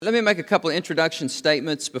Let me make a couple of introduction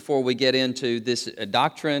statements before we get into this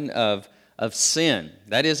doctrine of sin.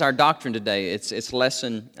 That is our doctrine today. It's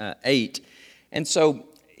lesson 8. And so,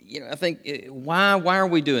 I think, why are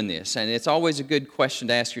we doing this? And it's always a good question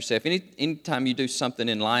to ask yourself. Anytime you do something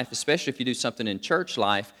in life, especially if you do something in church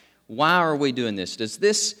life, why are we doing this? Does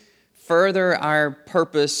this further our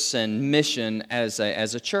purpose and mission as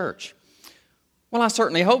a church? Well, I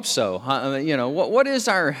certainly hope so. What is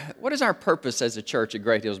our purpose as a church at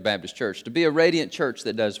Great Hills Baptist Church? To be a radiant church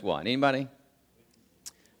that does what? Anybody?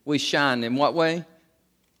 We shine in what way?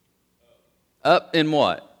 Up in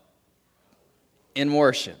what? In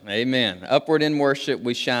worship. Amen. Upward in worship.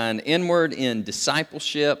 We shine inward in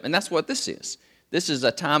discipleship. And that's what this is. This is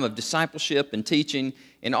a time of discipleship and teaching.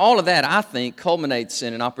 And all of that, I think, culminates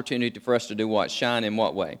in an opportunity for us to do what? Shine in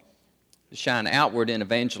what way? Shine outward in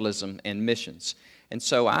evangelism and missions. And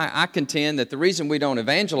so I contend that the reason we don't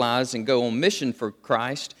evangelize and go on mission for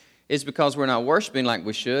Christ is because we're not worshiping like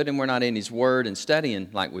we should and we're not in His Word and studying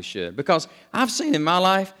like we should. Because I've seen in my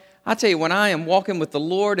life, I tell you, when I am walking with the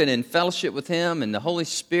Lord and in fellowship with Him and the Holy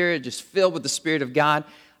Spirit, just filled with the Spirit of God,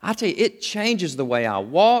 I tell you, it changes the way I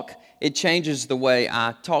walk. It changes the way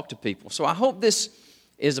I talk to people. So I hope this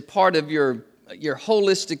is a part of your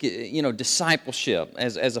holistic, discipleship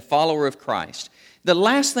as a follower of Christ. The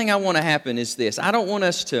last thing I want to happen is this. I don't want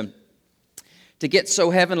us to get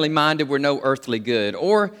so heavenly minded we're no earthly good,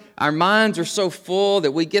 or our minds are so full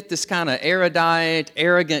that we get this kind of erudite,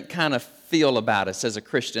 arrogant kind of feel about us as a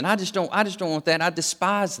Christian. I just don't want that. I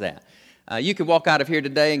despise that. You could walk out of here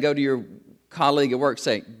today and go to your colleague at work and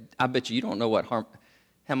say, I bet you don't know what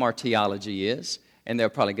hamartiology is. And they'll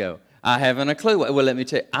probably go, I haven't a clue. Well, let me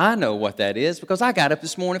tell you, I know what that is because I got up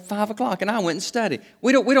this morning at 5 o'clock and I went and studied.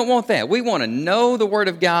 We don't want that. We want to know the Word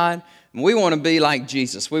of God. And we want to be like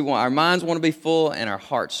Jesus. Our minds want to be full and our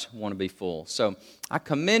hearts want to be full. So I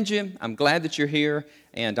commend you. I'm glad that you're here.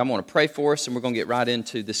 And I'm going to pray for us and we're going to get right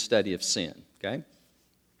into this study of sin. Okay?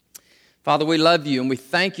 Father, we love you and we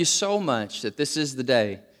thank you so much that this is the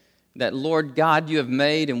day that, Lord God, you have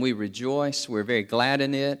made and we rejoice. We're very glad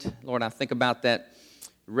in it. Lord, I think about that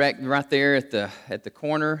wreck right there at the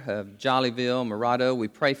corner of Jollyville, Murado. We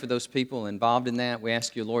pray for those people involved in that. We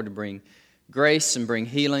ask you, Lord, to bring grace and bring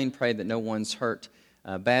healing. Pray that no one's hurt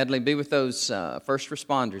badly. Be with those first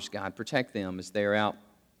responders, God. Protect them as they're out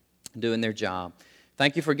doing their job.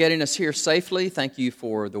 Thank you for getting us here safely. Thank you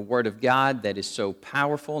for the Word of God that is so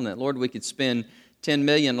powerful and that, Lord, we could spend 10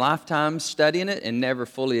 million lifetimes studying it and never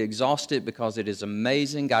fully exhaust it because it is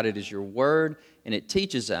amazing. God, it is your Word and it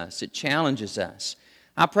teaches us. It challenges us.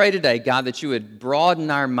 I pray today, God, that you would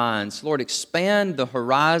broaden our minds. Lord, expand the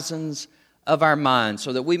horizons of our minds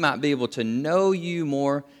so that we might be able to know you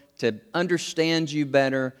more, to understand you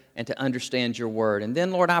better, and to understand your word. And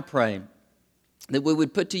then, Lord, I pray that we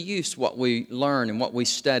would put to use what we learn and what we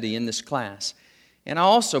study in this class. And I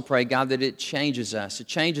also pray, God, that it changes us. It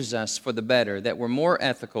changes us for the better, that we're more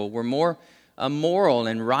ethical, we're more moral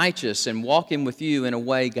and righteous and walking with you in a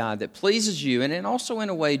way, God, that pleases you, and also in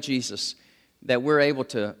a way, Jesus, that we're able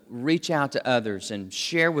to reach out to others and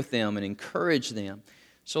share with them and encourage them.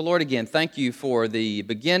 So, Lord, again, thank you for the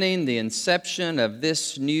beginning, the inception of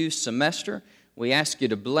this new semester. We ask you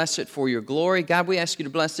to bless it for your glory. God, we ask you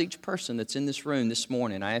to bless each person that's in this room this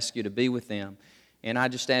morning. I ask you to be with them. And I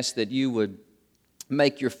just ask that you would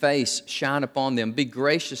make your face shine upon them, be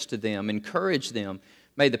gracious to them, encourage them.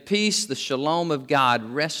 May the peace, the shalom of God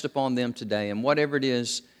rest upon them today and whatever it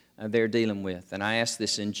is they're dealing with. And I ask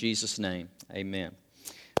this in Jesus' name. Amen.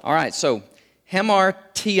 All right, so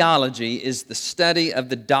hamartiology is the study of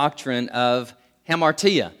the doctrine of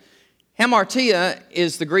hamartia. Hamartia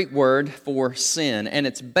is the Greek word for sin, and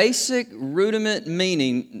its basic rudiment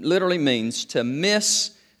meaning literally means to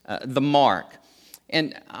miss the mark.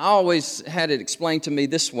 And I always had it explained to me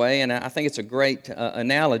this way, and I think it's a great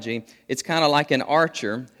analogy. It's kind of like an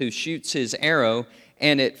archer who shoots his arrow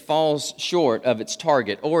and it falls short of its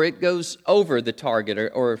target, or it goes over the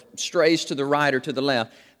target, or strays to the right or to the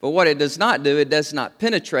left. But what it does not do, it does not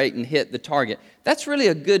penetrate and hit the target. That's really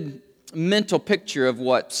a good mental picture of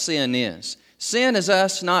what sin is. Sin is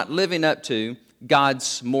us not living up to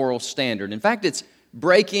God's moral standard. In fact, it's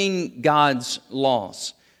breaking God's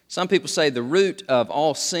laws. Some people say the root of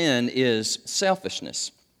all sin is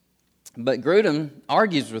selfishness. But Grudem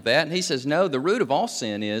argues with that, and he says, no, the root of all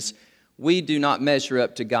sin is we do not measure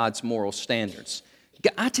up to God's moral standards.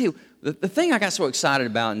 I tell you, the thing I got so excited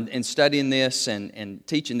about in studying this and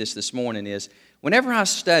teaching this morning is whenever I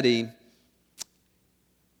study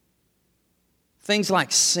things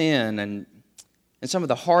like sin and some of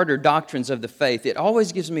the harder doctrines of the faith, it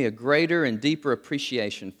always gives me a greater and deeper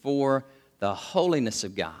appreciation for the holiness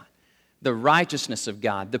of God, the righteousness of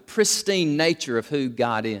God, the pristine nature of who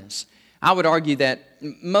God is. I would argue that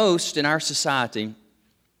most in our society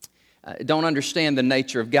don't understand the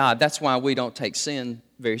nature of God. That's why we don't take sin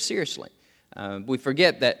very seriously. We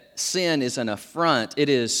forget that sin is an affront. It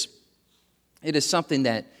is something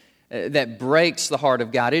that breaks the heart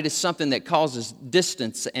of God. It is something that causes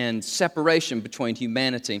distance and separation between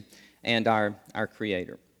humanity and our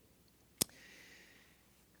Creator.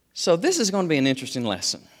 So this is going to be an interesting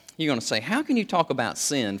lesson. You're going to say, how can you talk about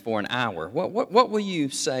sin for an hour? What will you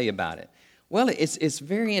say about it? Well, it's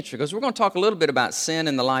very interesting because we're going to talk a little bit about sin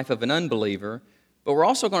in the life of an unbeliever, but we're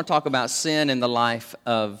also going to talk about sin in the life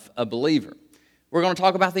of a believer. We're going to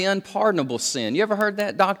talk about the unpardonable sin. You ever heard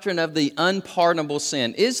that doctrine of the unpardonable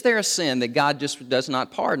sin? Is there a sin that God just does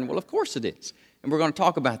not pardon? Well, of course it is. And we're going to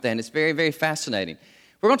talk about that, and it's very, very fascinating.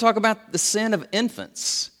 We're going to talk about the sin of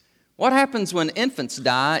infants. What happens when infants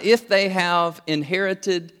die if they have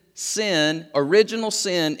inherited sin, original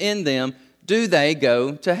sin in them? Do they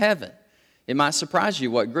go to heaven? It might surprise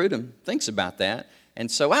you what Grudem thinks about that. And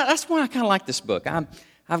so that's why I kind of like this book.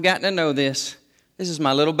 I've gotten to know this. This is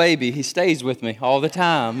my little baby. He stays with me all the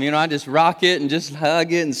time. I just rock it and just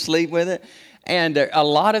hug it and sleep with it. And a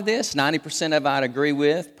lot of this, 90% of it I'd agree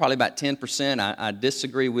with. Probably about 10% I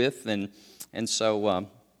disagree with. And so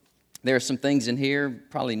there are some things in here,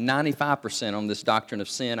 probably 95% on this doctrine of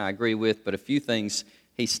sin I agree with, but a few things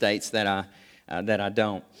he states that I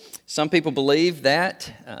don't. Some people believe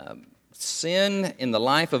that sin in the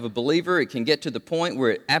life of a believer, it can get to the point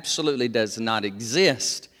where it absolutely does not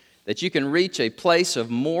exist, that you can reach a place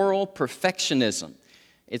of moral perfectionism.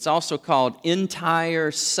 It's also called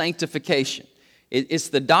entire sanctification. It's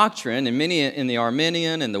the doctrine, and many in the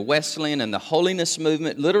Arminian and the Wesleyan and the holiness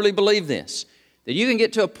movement literally believe this, that you can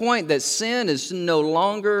get to a point that sin is no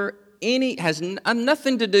longer has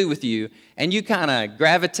nothing to do with you, and you kind of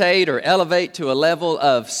gravitate or elevate to a level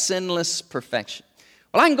of sinless perfection.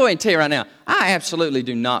 Well, I can go ahead and tell you right now, I absolutely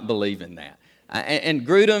do not believe in that. And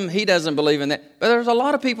Grudem, he doesn't believe in that. But there's a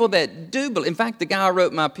lot of people that do believe. In fact, the guy I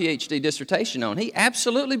wrote my PhD dissertation on, he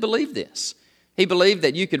absolutely believed this. He believed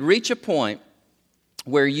that you could reach a point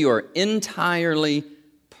where you are entirely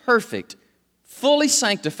perfect, fully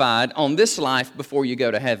sanctified on this life before you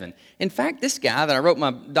go to heaven. In fact, this guy that I wrote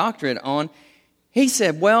my doctorate on, he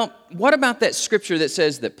said, well, what about that scripture that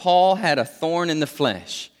says that Paul had a thorn in the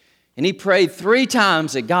flesh? And he prayed 3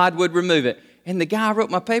 times that God would remove it. And the guy I wrote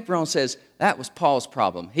my paper on says, that was Paul's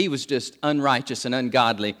problem. He was just unrighteous and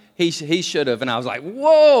ungodly. He should have. And I was like,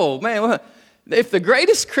 whoa, man. If the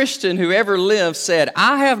greatest Christian who ever lived said,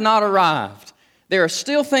 I have not arrived, there are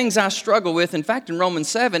still things I struggle with. In fact, in Romans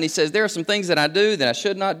 7, he says, there are some things that I do that I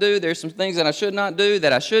should not do. There are some things that I should not do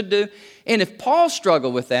that I should do. And if Paul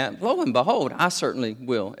struggled with that, lo and behold, I certainly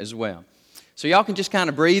will as well. So y'all can just kind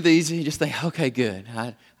of breathe easy. Just think, okay, good.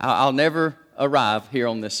 I'll never arrive here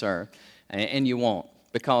on this earth. And you won't,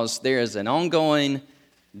 because there is an ongoing,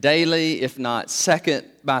 daily, if not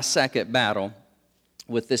second-by-second battle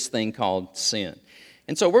with this thing called sin.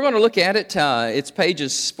 And so we're going to look at it. It's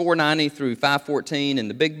pages 490 through 514 in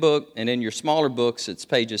the big book, and in your smaller books, it's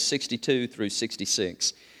pages 62 through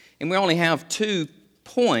 66. And we only have 2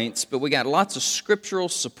 points, but we got lots of scriptural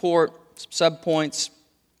support, subpoints.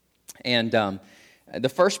 And the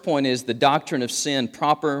first point is the doctrine of sin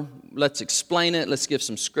proper. Let's explain it. Let's give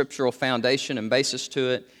some scriptural foundation and basis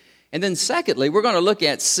to it. And then secondly, we're going to look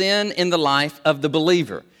at sin in the life of the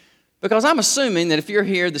believer. Because I'm assuming that if you're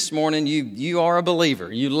here this morning, you are a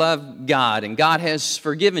believer. You love God, and God has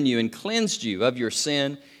forgiven you and cleansed you of your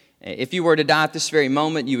sin. If you were to die at this very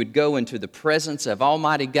moment, you would go into the presence of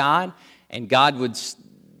Almighty God, and God would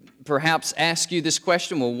perhaps ask you this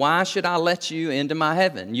question, well, why should I let you into my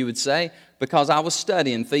heaven? You would say, because I was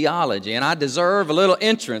studying theology, and I deserve a little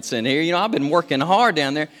entrance in here. I've been working hard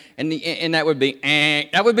down there, and that would be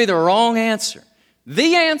the wrong answer.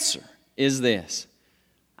 The answer is this.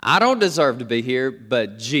 I don't deserve to be here,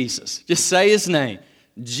 but Jesus. Just say His name.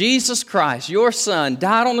 Jesus Christ, your Son,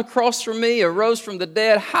 died on the cross for me, arose from the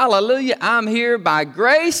dead. Hallelujah. I'm here by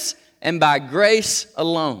grace and by grace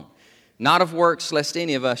alone. Not of works, lest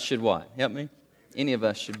any of us should what? Help me? Any of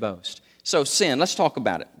us should boast. So sin, let's talk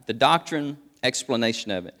about it. The doctrine, explanation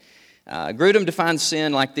of it. Grudem defines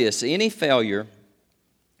sin like this. Any failure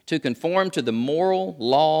to conform to the moral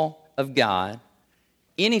law of God,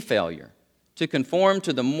 any failure to conform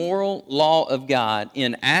to the moral law of God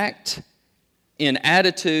in act, in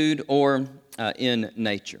attitude, or in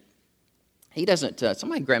nature. He doesn't,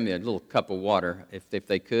 somebody grab me a little cup of water if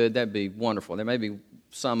they could. That'd be wonderful. There may be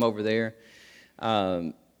some over there.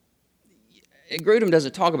 Grudem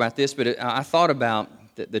doesn't talk about this, but I thought about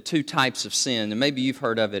the two types of sin, and maybe you've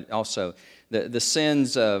heard of it also, the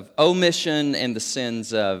sins of omission and the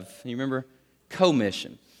sins of, you remember,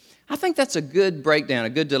 commission. I think that's a good breakdown, a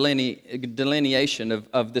good delineation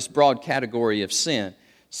of this broad category of sin.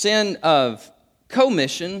 Sin of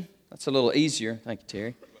commission, that's a little easier. Thank you,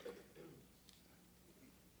 Terry.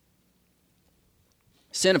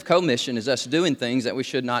 Sin of commission is us doing things that we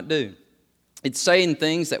should not do. It's saying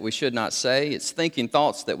things that we should not say. It's thinking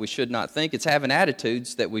thoughts that we should not think. It's having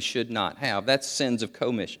attitudes that we should not have. That's sins of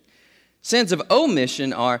commission. Sins of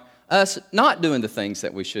omission are us not doing the things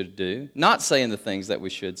that we should do, not saying the things that we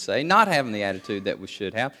should say, not having the attitude that we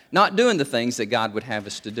should have, not doing the things that God would have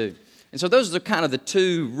us to do. And so those are kind of the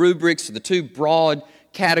two rubrics, the two broad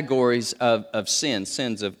categories of sin,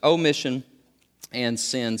 sins of omission and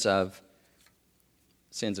sins of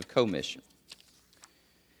commission.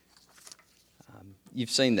 You've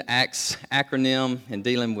seen the ACTS acronym in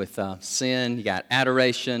dealing with sin. You got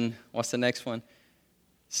adoration. What's the next one?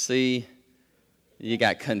 C. You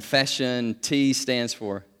got confession. T stands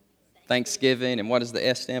for thanksgiving. And what does the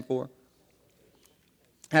S stand for?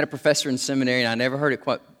 I had a professor in seminary, and I never heard it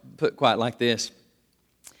put quite like this.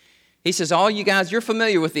 He says, all you guys, you're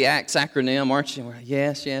familiar with the ACTS acronym, aren't you?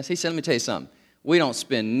 Yes, yes. He said, let me tell you something. We don't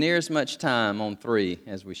spend near as much time on 3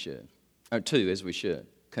 as we should, or 2 as we should,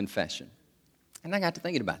 confession. And I got to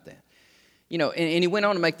thinking about that. You know, and he went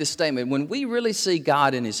on to make this statement. When we really see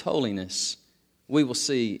God in His holiness, we will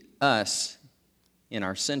see us in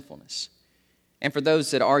our sinfulness. And for those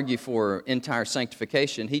that argue for entire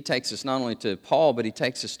sanctification, he takes us not only to Paul, but he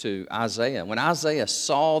takes us to Isaiah. When Isaiah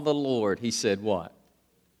saw the Lord, he said what?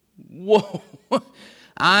 Whoa,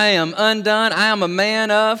 I am undone. I am a man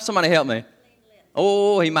of, somebody help me.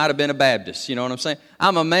 Oh, he might have been a Baptist, you know what I'm saying?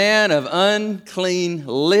 I'm a man of unclean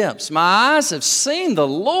lips. My eyes have seen the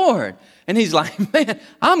Lord. And he's like, man,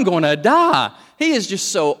 I'm going to die. He is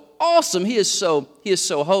just so awesome. He is so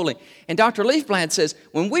holy. And Dr. Leafblad says,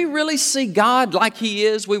 when we really see God like He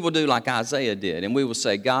is, we will do like Isaiah did. And we will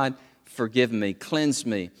say, God, forgive me, cleanse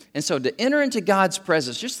me. And so to enter into God's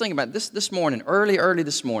presence, just think about this morning, early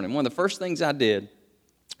this morning, one of the first things I did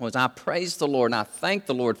was I praised the Lord and I thanked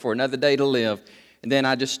the Lord for another day to live. And then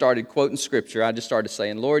I just started quoting Scripture. I just started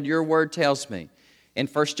saying, Lord, your word tells me in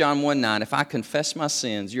 1 John 1:9, if I confess my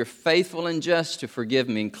sins, you're faithful and just to forgive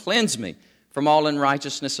me and cleanse me from all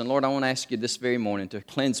unrighteousness. And Lord, I want to ask you this very morning to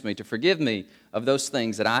cleanse me, to forgive me of those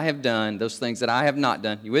things that I have done, those things that I have not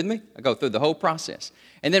done. You with me? I go through the whole process.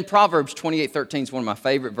 And then Proverbs 28:13 is one of my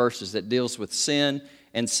favorite verses that deals with sin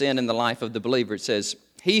and sin in the life of the believer. It says,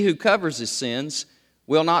 he who covers his sins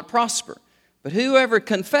will not prosper, but whoever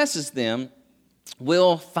confesses them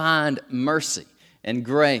will find mercy and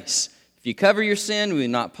grace. If you cover your sin, you will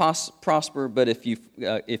not prosper, but if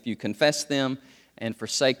you confess them and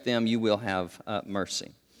forsake them, you will have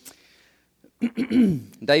mercy.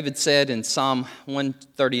 David said in Psalm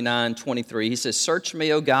 139:23, he says, search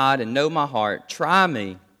me, O God, and know my heart. Try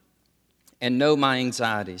me and know my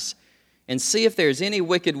anxieties, and see if there is any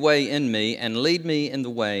wicked way in me, and lead me in the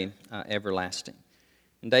way everlasting.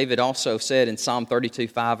 And David also said in Psalm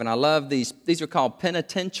 32:5, and I love these are called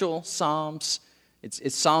penitential psalms.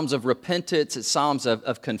 It's psalms of repentance. It's psalms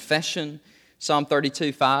of confession. Psalm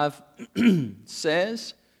 32:5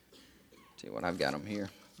 says, see what I've got them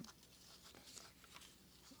here.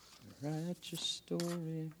 Write your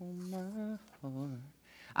story on my heart.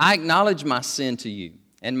 I acknowledge my sin to you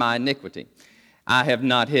and my iniquity I have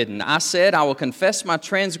not hidden. I said, I will confess my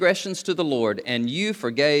transgressions to the Lord, and you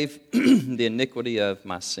forgave the iniquity of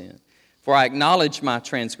my sin. For I acknowledge my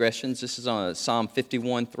transgressions. This is on Psalm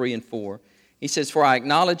 51:3 and 4. He says, for I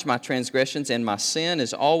acknowledge my transgressions, and my sin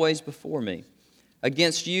is always before me.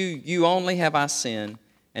 Against you only have I sinned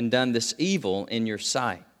and done this evil in your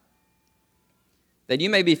sight, that you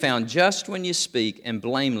may be found just when you speak and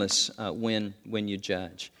blameless when you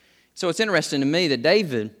judge. So it's interesting to me that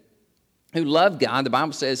David, who loved God, the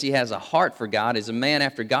Bible says he has a heart for God, is a man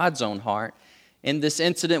after God's own heart. In this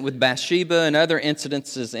incident with Bathsheba and other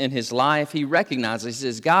incidences in his life, he recognizes, he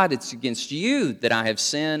says, God, it's against you that I have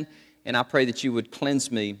sinned, and I pray that you would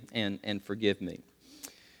cleanse me and forgive me.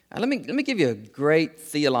 Now, let me give you a great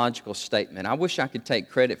theological statement. I wish I could take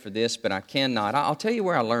credit for this, but I cannot. I'll tell you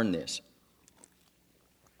where I learned this.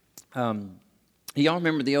 Y'all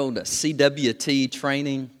remember the old CWT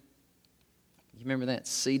training? You remember that?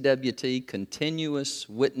 CWT, Continuous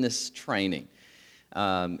Witness Training.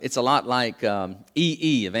 It's a lot like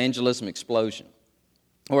EE, Evangelism Explosion,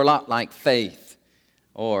 or a lot like Faith,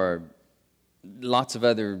 or lots of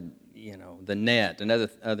other, the NET and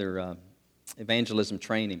other evangelism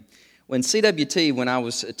training. When CWT, when I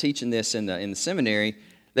was teaching this in the seminary,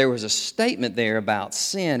 there was a statement there about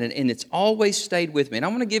sin, and it's always stayed with me. And I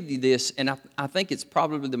want to give you this, and I think it's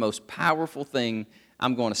probably the most powerful thing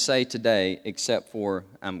I'm going to say today, except for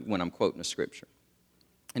when I'm quoting a scripture.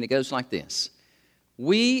 And it goes like this: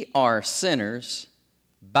 we are sinners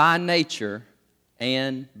by nature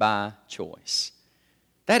and by choice.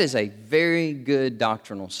 That is a very good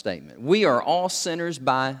doctrinal statement. We are all sinners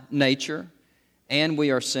by nature, and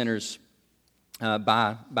we are sinners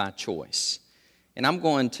by choice. And I'm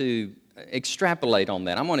going to extrapolate on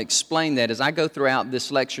that. I'm going to explain that as I go throughout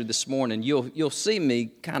this lecture this morning. You'll see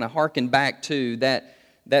me kind of hearken back to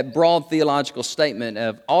that broad theological statement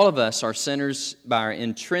of all of us are sinners by our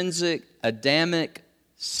intrinsic, Adamic,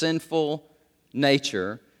 sinful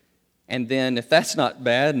nature. And then if that's not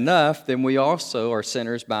bad enough, then we also are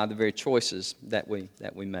sinners by the very choices that we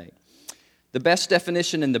make. The best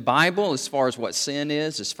definition in the Bible as far as what sin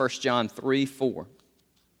is 1 John 3:4.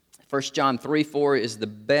 1 John 3:4 is the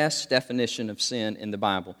best definition of sin in the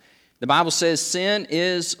Bible. The Bible says sin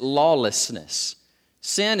is lawlessness.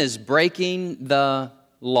 Sin is breaking the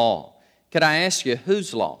law. Could I ask you,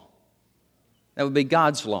 whose law? That would be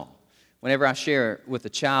God's law. Whenever I share with a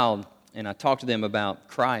child and I talk to them about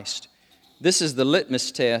Christ, this is the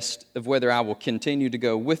litmus test of whether I will continue to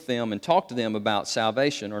go with them and talk to them about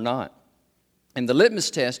salvation or not. And the litmus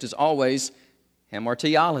test is always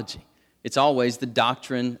hamartiology. It's always the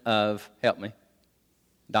doctrine of, help me,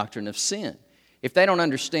 doctrine of sin. If they don't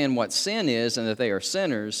understand what sin is and that they are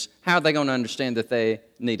sinners, how are they going to understand that they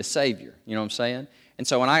need a Savior? You know what I'm saying? And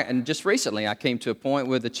so and just recently I came to a point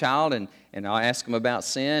with a child and I asked them about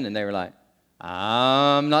sin, and they were like,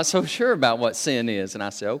 I'm not so sure about what sin is. And I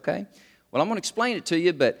said, okay, well, I'm going to explain it to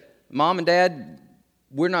you, but Mom and Dad,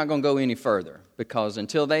 we're not going to go any further, because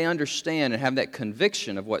until they understand and have that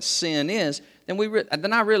conviction of what sin is,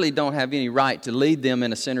 then I really don't have any right to lead them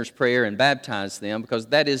in a sinner's prayer and baptize them, because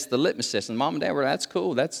that is the litmus test. And Mom and Dad were, that's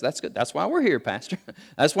cool, that's good. That's why we're here, Pastor.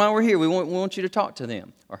 That's why we're here. We want you to talk to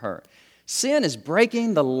them or her. Sin is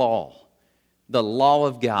breaking the law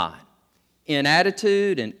of God, in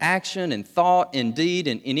attitude, in action, in thought, in deed,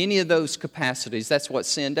 and in any of those capacities. That's what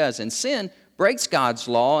sin does. And sin breaks God's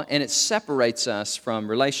law, and it separates us from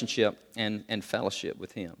relationship and fellowship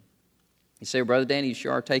with Him. You say, Brother Danny, you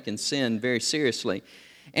sure are taking sin very seriously.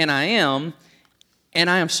 And I am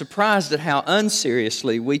surprised at how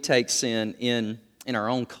unseriously we take sin in our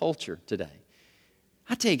own culture today.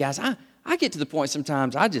 I tell you guys, I get to the point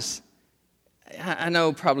sometimes I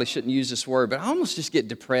know probably shouldn't use this word, but I almost just get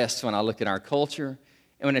depressed when I look at our culture.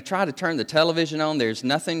 And when I try to turn the television on, there's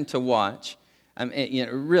nothing to watch.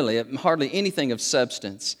 Really, hardly anything of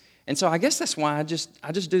substance. And so I guess that's why I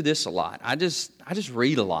just do this a lot. I just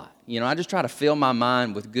read a lot. I just try to fill my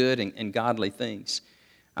mind with good and godly things.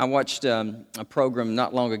 I watched a program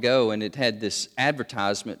not long ago, and it had this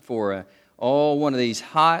advertisement for one of these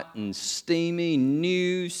hot and steamy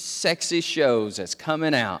new sexy shows that's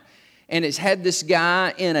coming out. And it's had this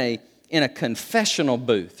guy in a confessional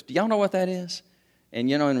booth. Do y'all know what that is? And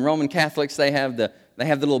in Roman Catholics they have the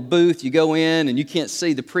little booth. You go in and you can't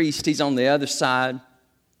see the priest. He's on the other side.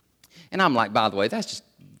 And I'm like, by the way, that's just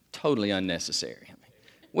totally unnecessary.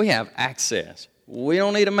 We have access. We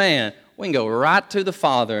don't need a man. We can go right to the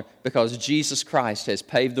Father because Jesus Christ has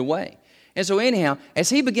paved the way. And so anyhow, as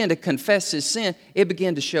he began to confess his sin, it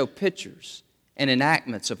began to show pictures and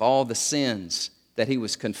enactments of all the sins that he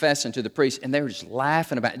was confessing to the priest, and they were just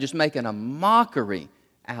laughing about it, just making a mockery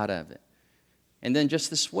out of it. And then just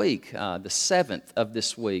this week, the 7th of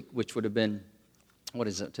this week, which would have been, what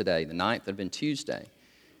is it today? The 9th would have been Tuesday.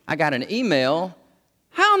 I got an email.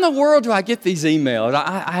 How in the world do I get these emails?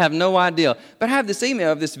 I have no idea. But I have this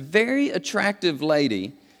email of this very attractive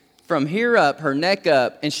lady from here up, her neck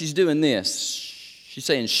up, and she's doing this. She's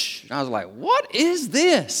saying, shh. And I was like, what is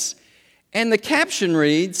this? And the caption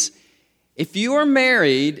reads, if you are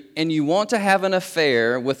married and you want to have an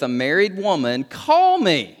affair with a married woman, call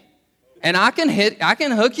me and I can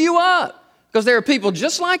hook you up. Because there are people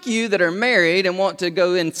just like you that are married and want to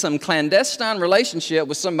go in some clandestine relationship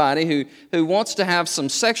with somebody who wants to have some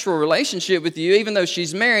sexual relationship with you even though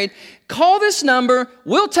she's married. Call this number.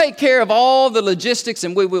 We'll take care of all the logistics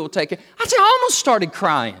and we will take care. I almost started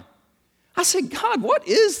crying. I said, God, what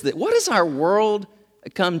is this? What has our world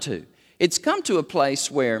come to? It's come to a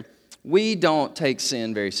place where we don't take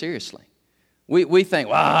sin very seriously. We think,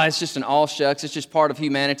 well, it's just an all shucks, it's just part of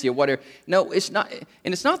humanity or whatever. No, it's not.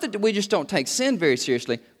 And it's not that we just don't take sin very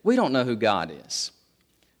seriously. We don't know who God is.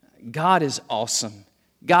 God is awesome.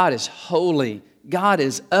 God is holy. God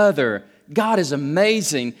is other. God is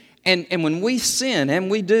amazing. And when we sin, and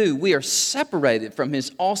we do, we are separated from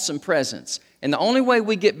His awesome presence. And the only way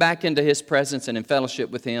we get back into His presence and in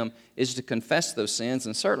fellowship with Him is to confess those sins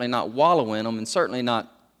and certainly not wallow in them and certainly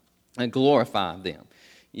not glorify them.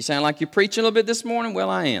 You sound like you're preaching a little bit this morning? Well,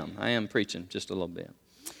 I am. I am preaching just a little bit.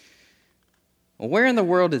 Well, where in the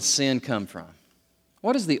world did sin come from?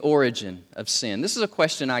 What is the origin of sin? This is a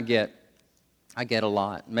question I get a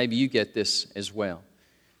lot. Maybe you get this as well.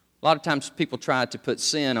 A lot of times people try to put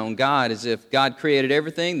sin on God as if God created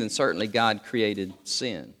everything, then certainly God created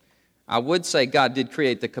sin. I would say God did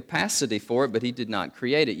create the capacity for it, but He did not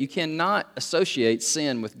create it. You cannot associate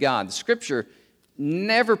sin with God. The Scripture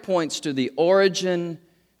never points to the origin,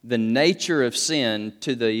 the nature of sin,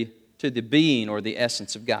 to the being or the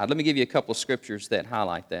essence of God. Let me give you a couple of scriptures that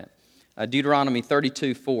highlight that. Deuteronomy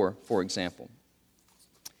 32:4, for example.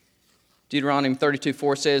 Deuteronomy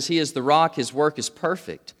 32:4 says, He is the rock, His work is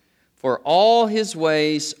perfect, for all His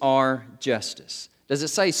ways are justice. Does it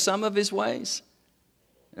say some of His ways?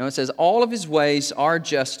 No, it says all of His ways are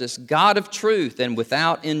justice, God of truth and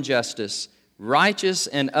without injustice, righteous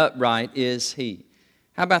and upright is He.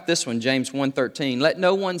 How about this one, James 1:13? Let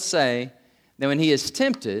no one say that when he is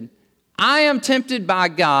tempted, I am tempted by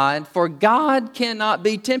God, for God cannot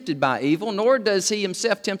be tempted by evil, nor does He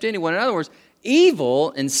Himself tempt anyone. In other words,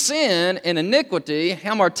 evil and sin and iniquity,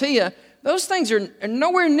 hamartia, those things are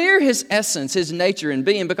nowhere near His essence, His nature and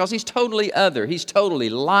being, because He's totally other. He's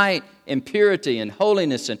totally light and purity and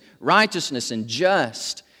holiness and righteousness and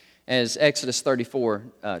just, as Exodus 34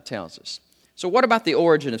 tells us. So what about the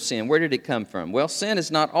origin of sin? Where did it come from? Well, sin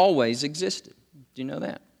has not always existed. Do you know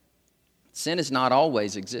that? Sin has not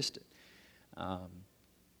always existed.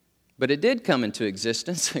 But it did come into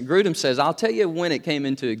existence. Grudem says, I'll tell you when it came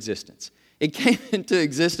into existence. It came into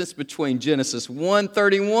existence between Genesis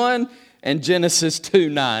 1:31 and Genesis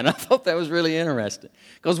 2:9. I thought that was really interesting.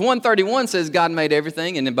 Because 1:31 says God made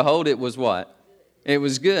everything, and then behold, it was what? It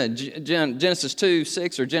was good. Genesis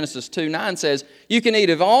 2:6 or Genesis 2:9 says, you can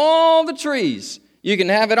eat of all the trees. You can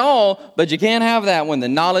have it all, but you can't have that one, the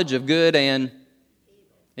knowledge of good and...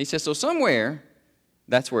 He says, so somewhere,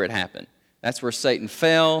 that's where it happened. That's where Satan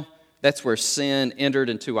fell. That's where sin entered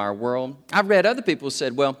into our world. I've read other people who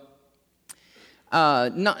said, well,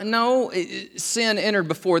 sin entered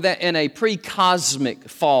before that in a pre-cosmic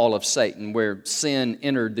fall of Satan, where sin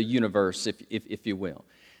entered the universe, if you will.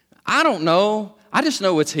 I don't know. I just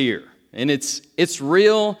know it's here, and it's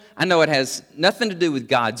real. I know it has nothing to do with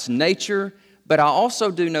God's nature, but I also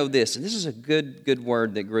do know this, and this is a good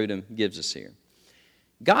word that Grudem gives us here.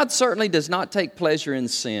 God certainly does not take pleasure in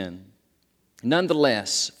sin.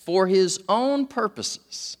 Nonetheless, for His own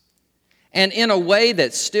purposes, and in a way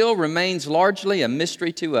that still remains largely a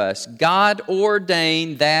mystery to us, God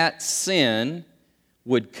ordained that sin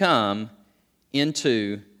would come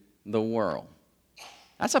into the world.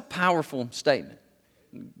 That's a powerful statement.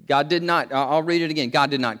 God did not, I'll read it again,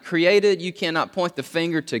 God did not create it. You cannot point the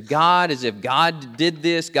finger to God as if God did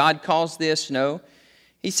this, God caused this. No.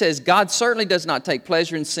 He says, God certainly does not take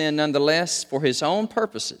pleasure in sin, nonetheless, for His own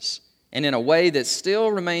purposes. And in a way that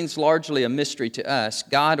still remains largely a mystery to us,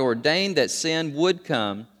 God ordained that sin would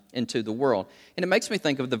come into the world. And it makes me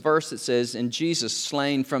think of the verse that says, in Jesus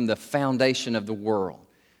slain from the foundation of the world.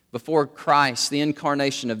 Before Christ, the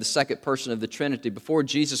incarnation of the second person of the Trinity, before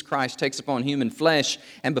Jesus Christ takes upon human flesh,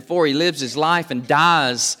 and before He lives His life and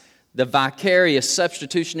dies the vicarious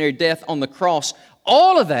substitutionary death on the cross,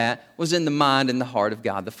 all of that was in the mind and the heart of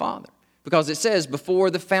God the Father. Because it says,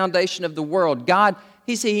 before the foundation of the world, God,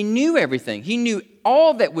 He knew everything. He knew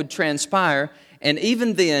all that would transpire, and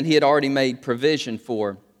even then He had already made provision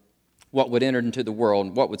for what would enter into the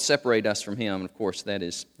world, what would separate us from Him, and of course that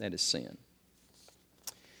is sin.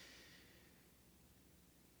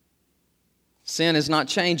 Sin has not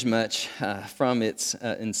changed much from its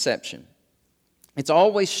inception. It's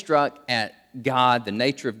always struck at God, the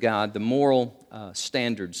nature of God, the moral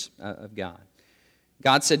standards of God.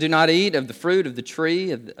 God said, do not eat of the fruit of the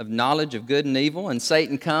tree of knowledge of good and evil. And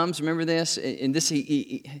Satan comes, remember this? And this,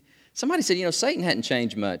 somebody said, Satan hadn't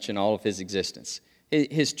changed much in all of his existence.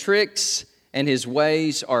 His tricks and his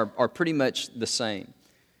ways are pretty much the same.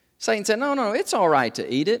 Satan said, no, it's all right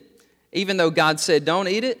to eat it. Even though God said don't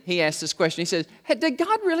eat it, he asked this question. He says, hey, did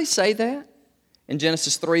God really say that? In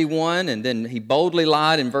Genesis 3:1, and then he boldly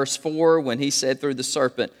lied in verse 4 when he said through the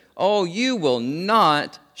serpent, oh, you will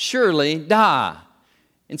not surely die.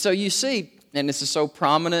 And so you see, and this is so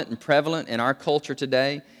prominent and prevalent in our culture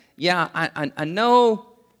today, yeah, I know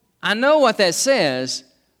what that says,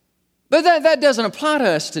 but that doesn't apply to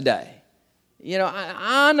us today.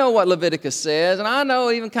 I know what Leviticus says, and I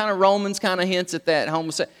know even kind of Romans kind of hints at that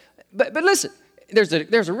homosexuality. But listen,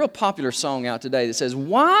 there's a real popular song out today that says,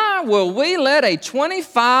 "Why will we let a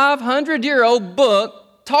 2,500-year-old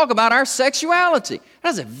book talk about our sexuality?"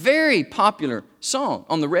 That's a very popular song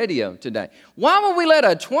on the radio today. Why will we let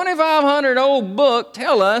a 2,500-old book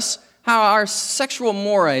tell us how our sexual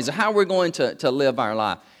mores, how we're going to live our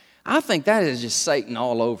life? I think that is just Satan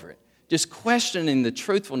all over it, just questioning the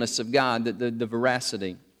truthfulness of God, the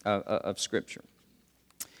veracity of Scripture.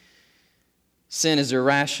 Sin is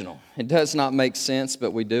irrational. It does not make sense,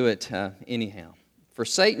 but we do it anyhow. For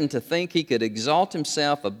Satan to think he could exalt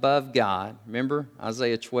himself above God, remember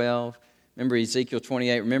Isaiah 12, remember Ezekiel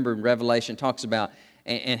 28, remember Revelation talks about,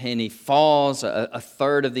 and he falls, a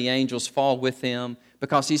third of the angels fall with him,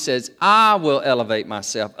 because he says, "I will elevate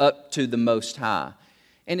myself up to the Most High."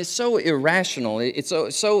 And it's so irrational, it's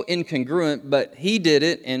so incongruent, but he did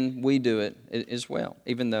it and we do it as well,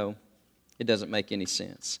 even though it doesn't make any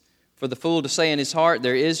sense. For the fool to say in his heart,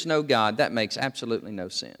 "There is no God," that makes absolutely no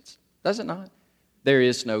sense. Does it not? There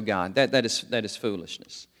is no God. That is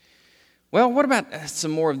foolishness. Well, what about some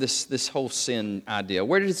more of this whole sin idea?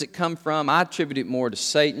 Where does it come from? I attribute it more to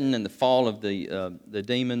Satan and the fall of the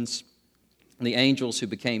demons, the angels who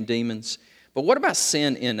became demons. But what about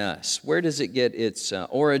sin in us? Where does it get its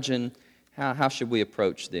origin? How should we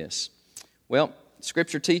approach this? Well,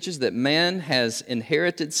 Scripture teaches that man has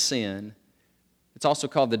inherited sin. It's also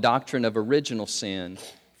called the doctrine of original sin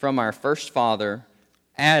from our first father,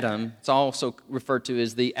 Adam. It's also referred to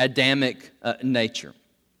as the Adamic nature.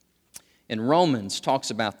 And Romans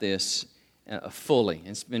talks about this fully.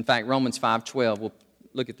 In fact, Romans 5:12, we'll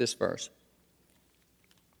look at this verse.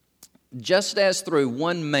 Just as through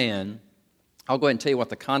one man, I'll go ahead and tell you what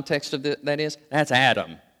the context of that is. That's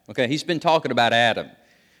Adam. Okay, he's been talking about Adam.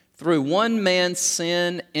 Through one man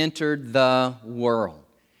sin entered the world,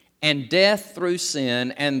 and death through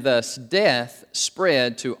sin, and thus death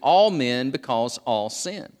spread to all men because all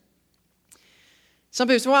sin. Some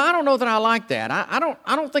people say, "Well, I don't know that I like that. I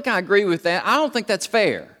don't think I agree with that. I don't think that's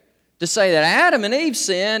fair to say that Adam and Eve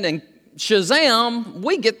sinned and Shazam,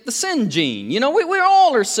 we get the sin gene. You know, we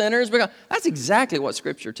all are sinners." That's exactly what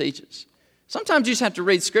Scripture teaches. Sometimes you just have to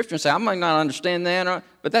read Scripture and say, "I might not understand that,"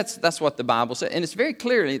 but that's what the Bible says. And it's very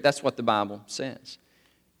clearly that's what the Bible says,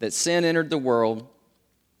 that sin entered the world,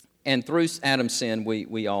 and through Adam's sin,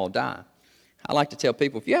 we all die. I like to tell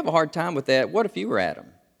people, if you have a hard time with that, what if you were Adam?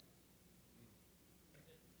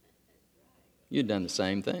 You'd done the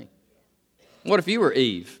same thing. What if you were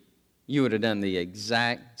Eve? You would have done the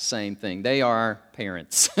exact same thing. They are our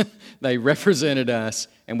parents. They represented us,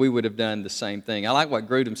 and we would have done the same thing. I like what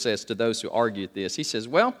Grudem says to those who argue at this. He says,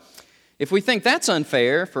 well, if we think that's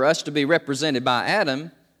unfair for us to be represented by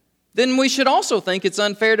Adam, then we should also think it's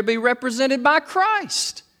unfair to be represented by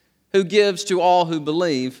Christ, who gives to all who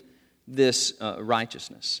believe this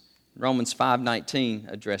righteousness. Romans 5:19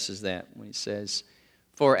 addresses that when he says,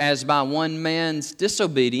 "For as by one man's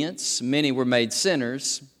disobedience many were made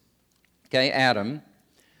sinners," okay, Adam,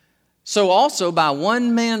 "so also by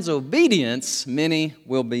one man's obedience many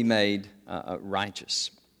will be made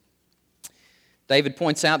righteous." David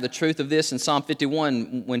points out the truth of this in Psalm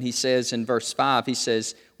 51 when he says in verse 5, he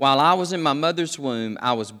says, "While I was in my mother's womb,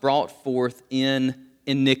 I was brought forth in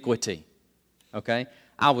iniquity." Okay?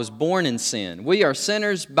 I was born in sin. We are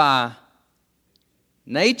sinners by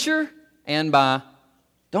nature and by,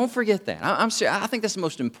 don't forget that. I think that's the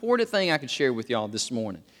most important thing I could share with y'all this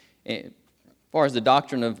morning. As far as the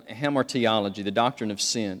doctrine of hamartiology, the doctrine of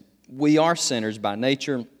sin, we are sinners by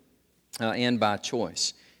nature and by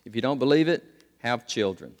choice. If you don't believe it, have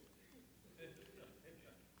children.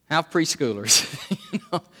 Have preschoolers.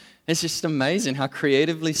 It's just amazing how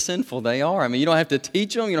creatively sinful they are. I mean, you don't have to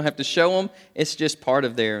teach them, you don't have to show them. It's just part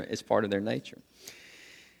of their nature.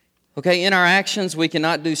 Okay, in our actions, we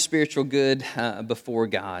cannot do spiritual good before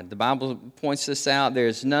God. The Bible points this out. There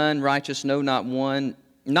is none righteous, no, not one.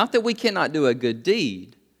 Not that we cannot do a good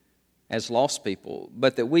deed as lost people,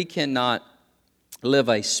 but that we cannot live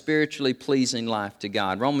a spiritually pleasing life to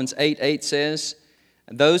God. Romans 8:8 says,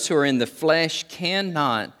 "Those who are in the flesh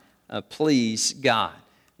cannot please God."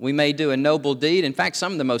 We may do a noble deed. In fact,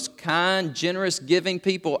 some of the most kind, generous, giving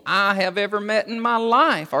people I have ever met in my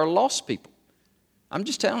life are lost people. I'm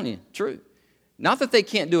just telling you, true. Not that they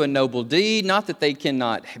can't do a noble deed, not that they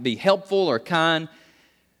cannot be helpful or kind,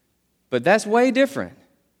 but that's way different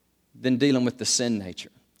than dealing with the sin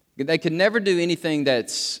nature. They could never do anything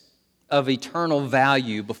that's of eternal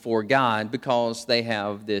value before God because they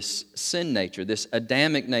have this sin nature, this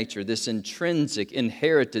Adamic nature, this intrinsic,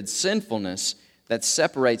 inherited sinfulness that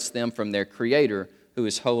separates them from their Creator, who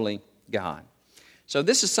is holy God. So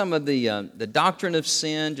this is some of the doctrine of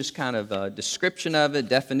sin, just kind of a description of it,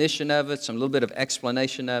 definition of it, some little bit of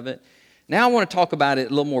explanation of it. Now I want to talk about it a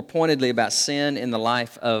little more pointedly about sin in the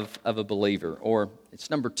life of a believer, or it's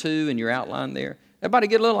number 2 in your outline there. Everybody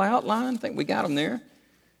get a little outline? I think we got them there.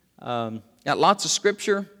 Got lots of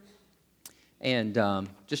scripture, and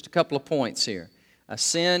just a couple of points here.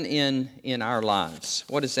 Sin in our lives.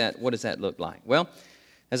 What does that look like? Well,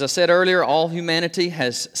 as I said earlier, all humanity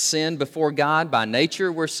has sinned before God. By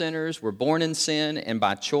nature, we're sinners. We're born in sin, and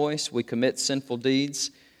by choice, we commit sinful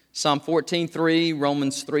deeds. Psalm 14:3,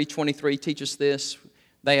 Romans 3:23 teach us this.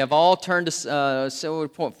 They have all turned to Psalm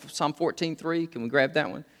 14:3. Can we grab that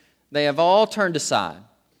one? They have all turned aside.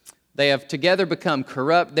 They have together become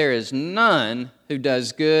corrupt. There is none who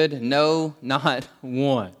does good, no, not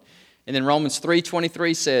one. And then Romans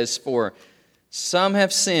 3:23 says, for some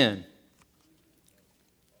have sinned.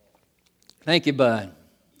 Thank you, bud.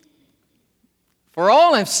 For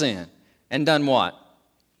all have sinned and done what?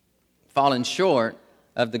 Fallen short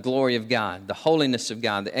of the glory of God, the holiness of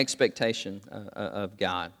God, the expectation of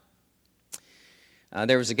God.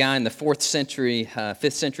 There was a guy in the 5th century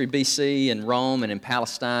BC in Rome and in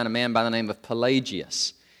Palestine, a man by the name of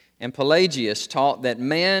Pelagius. And Pelagius taught that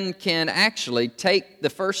man can actually take the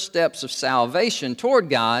first steps of salvation toward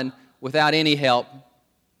God without any help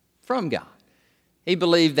from God. He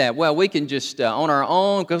believed that, well, we can just on our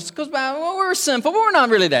own, because we're sinful, but we're not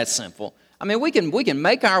really that sinful. I mean, we can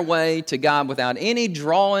make our way to God without any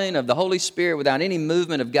drawing of the Holy Spirit, without any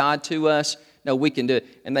movement of God to us. No, we can do it.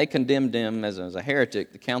 And they condemned him as a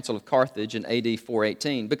heretic, the Council of Carthage in AD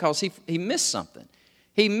 418, because he missed something.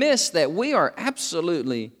 He missed that we are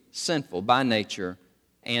absolutely sinful by nature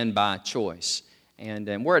and by choice.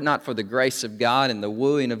 And were it not for the grace of God and the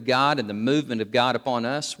wooing of God and the movement of God upon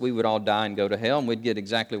us, we would all die and go to hell, and we'd get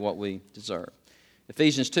exactly what we deserve.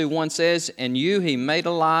 Ephesians 2:1 says, and you he made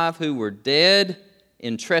alive who were dead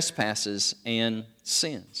in trespasses and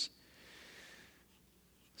sins.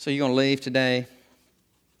 So you're going to leave today,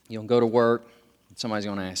 you're going to go to work, and somebody's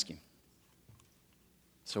going to ask you,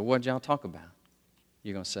 so what did y'all talk about?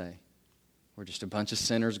 You're going to say, we're just a bunch of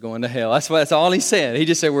sinners going to hell. That's all he said. He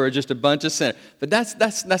just said we're just a bunch of sinners. But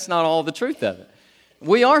that's not all the truth of it.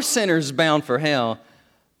 We are sinners bound for hell.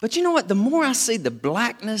 But you know what? The more I see the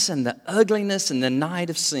blackness and the ugliness and the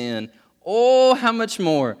night of sin, oh, how much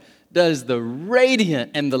more does the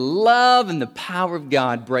radiant and the love and the power of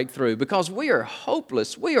God break through. Because we are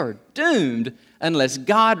hopeless. We are doomed unless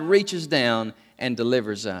God reaches down and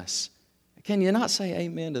delivers us. Can you not say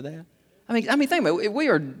amen to that? I mean, think about it. We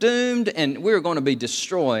are doomed and we are going to be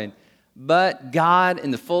destroyed. But God,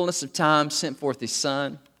 in the fullness of time, sent forth His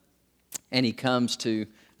Son, and He comes to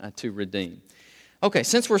redeem. Okay,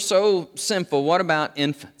 since we're so sinful, what about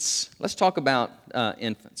infants? Let's talk about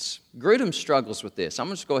infants. Grudem struggles with this. I'm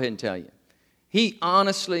going to just go ahead and tell you. He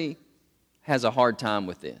honestly has a hard time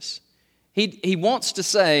with this. He wants to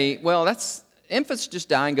say, well, infants just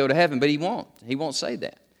die and go to heaven, but he won't. He won't say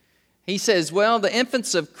that. He says, well, the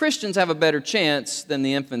infants of Christians have a better chance than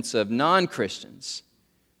the infants of non-Christians.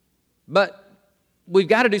 But we've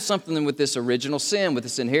got to do something with this original sin, with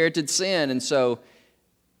this inherited sin. And so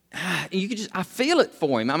I feel it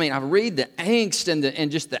for him. I mean, I read the angst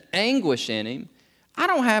and just the anguish in him. I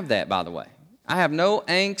don't have that, by the way. I have no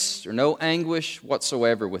angst or no anguish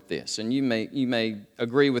whatsoever with this. And you may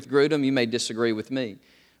agree with Grudem, you may disagree with me.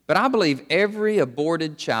 But I believe every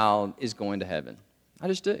aborted child is going to heaven. I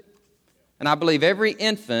just do. And I believe every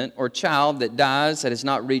infant or child that dies that has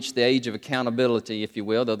not reached the age of accountability, if you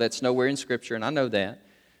will, though that's nowhere in Scripture, and I know that.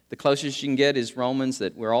 The closest you can get is Romans,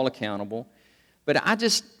 that we're all accountable. But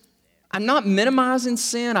I'm not minimizing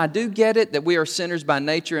sin. I do get it that we are sinners by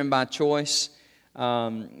nature and by choice.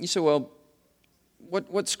 You say, well,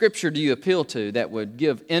 what Scripture do you appeal to that would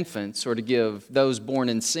give infants or to give those born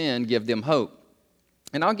in sin, give them hope?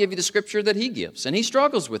 And I'll give you the Scripture that he gives. And he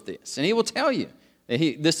struggles with this. And he will tell you.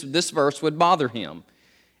 This verse would bother him.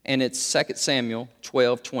 And it's 2 Samuel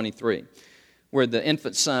 12:23, where the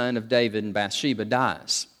infant son of David and Bathsheba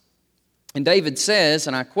dies. And David says,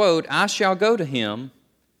 and I quote, I shall go to him,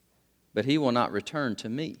 but he will not return to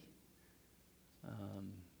me.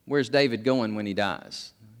 Where's David going when he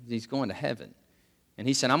dies? He's going to heaven. And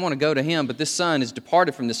he said, I'm going to go to him, but this son is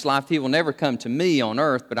departed from this life. He will never come to me on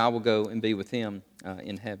earth, but I will go and be with him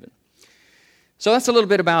in heaven. So that's a little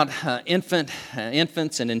bit about infants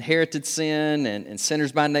and inherited sin and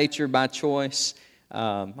sinners by nature, by choice.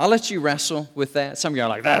 I'll let you wrestle with that. Some of you are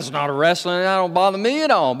like, that's not a wrestling, that don't bother me at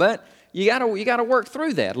all. But you got to work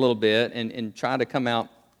through that a little bit and try to come out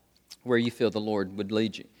where you feel the Lord would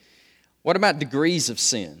lead you. What about degrees of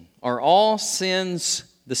sin? Are all sins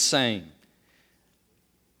the same?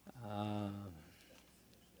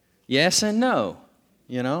 Yes and no,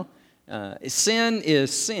 Sin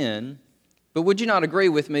is sin, but would you not agree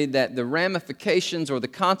with me that the ramifications or the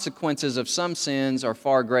consequences of some sins are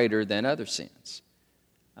far greater than other sins?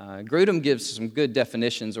 Grudem gives some good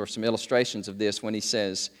definitions or some illustrations of this when he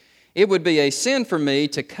says, it would be a sin for me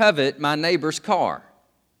to covet my neighbor's car.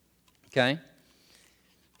 Okay?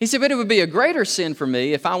 He said, but it would be a greater sin for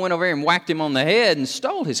me if I went over here and whacked him on the head and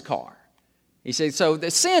stole his car. He said, so the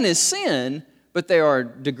sin is sin, but there are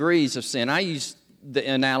degrees of sin. I use the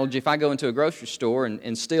analogy, if I go into a grocery store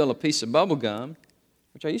and steal a piece of bubble gum,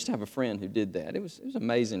 which I used to have a friend who did that. It was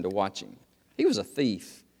amazing to watch him. He was a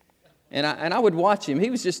thief. And I would watch him. He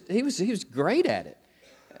was great at it.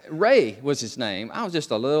 Ray was his name. I was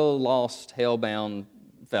just a little lost, hell-bound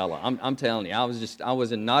fella. I'm telling you, I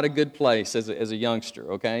was in not a good place as a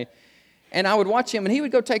youngster, okay? And I would watch him, and he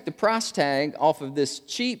would go take the price tag off of this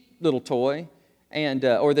cheap little toy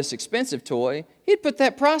or this expensive toy. He'd put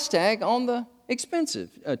that price tag on the expensive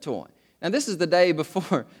toy. Now, this is the day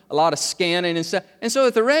before a lot of scanning and stuff. And so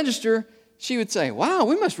at the register, she would say, wow,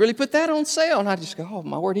 we must really put that on sale. And I'd just go, oh,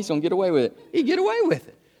 my word, he's going to get away with it. He'd get away with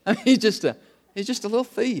it. I mean, he's just a little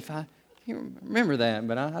thief. I can't remember that,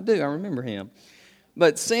 but I do. I remember him.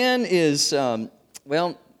 But sin is, sin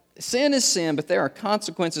is sin, but there are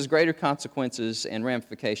consequences, greater consequences and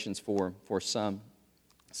ramifications for some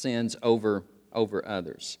sins over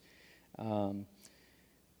others.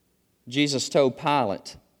 Jesus told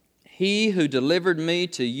Pilate, he who delivered me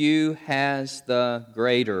to you has the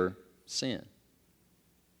greater sin.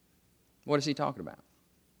 What is he talking about?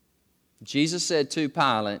 Jesus said to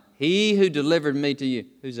Pilate, he who delivered me to you.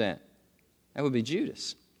 Who's that? That would be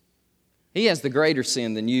Judas. He has the greater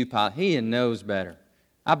sin than you, Pilate. He knows better.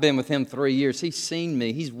 I've been with him 3 years. He's seen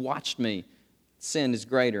me. He's watched me. Sin is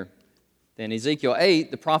greater. Then Ezekiel 8,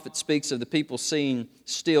 the prophet speaks of the people seeing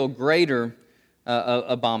still greater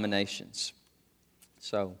abominations.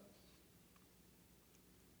 So,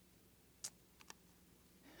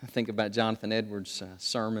 I think about Jonathan Edwards'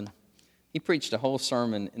 sermon. He preached a whole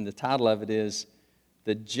sermon, and the title of it is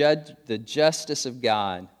The Justice of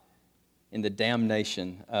God in the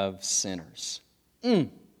Damnation of Sinners.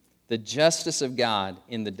 The justice of God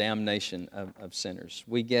in the damnation of sinners.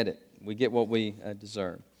 We get it. We get what we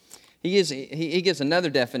deserve. He gives another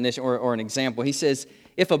definition or an example. He says,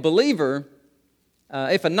 if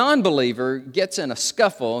a non-believer gets in a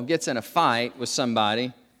scuffle, gets in a fight with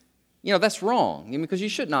somebody, that's wrong. Because you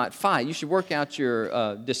should not fight. You should work out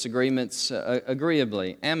your disagreements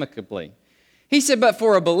agreeably, amicably. He said, but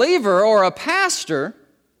for a believer or a pastor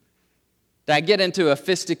that get into a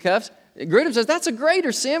fisticuffs, Grudem says that's a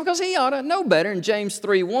greater sin because he ought to know better. And James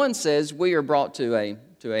 3:1 says we are brought to a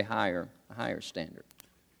higher standard.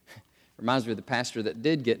 Reminds me of the pastor that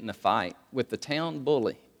did get in a fight with the town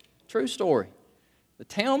bully. True story. The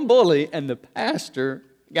town bully and the pastor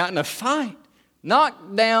got in a fight.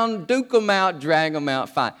 Knocked down, duke them out, drag them out,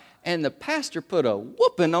 fight. And the pastor put a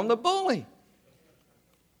whooping on the bully.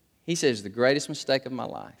 He says, the greatest mistake of my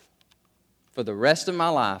life. For the rest of my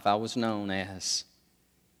life, I was known as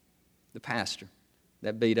the pastor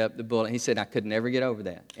that beat up the bully. He said, I could never get over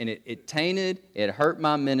that. And it hurt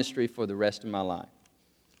my ministry for the rest of my life.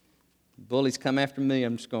 Bullies come after me,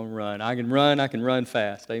 I'm just going to run. I can run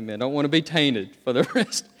fast. Amen. Don't want to be tainted for the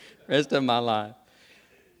rest of my life.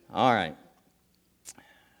 All right.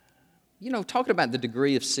 Talking about the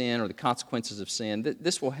degree of sin or the consequences of sin,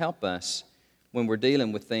 this will help us when we're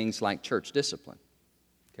dealing with things like church discipline.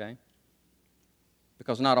 Okay?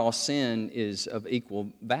 Because not all sin is of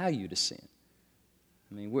equal value to sin.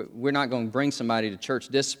 I mean, we're not going to bring somebody to church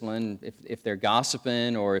discipline if they're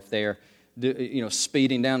gossiping or if they're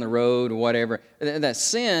speeding down the road or whatever. That's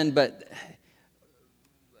sin, but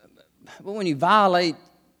when you violate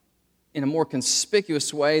in a more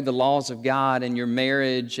conspicuous way the laws of God and your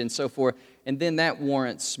marriage and so forth, and then that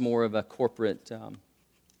warrants more of a corporate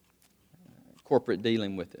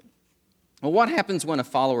dealing with it. Well, what happens when a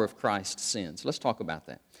follower of Christ sins? Let's talk about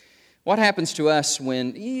that. What happens to us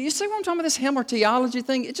when, you see what I'm talking about, this hamartiology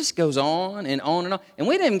thing? It just goes on and on and on. And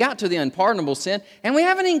we haven't even got to the unpardonable sin, and we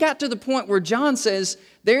haven't even got to the point where John says,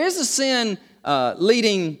 there is a sin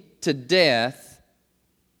leading to death.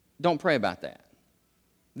 Don't pray about that.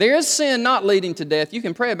 There is sin not leading to death. You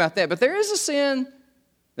can pray about that, but there is a sin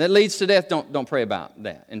that leads to death. Don't pray about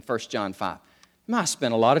that in 1 John 5. I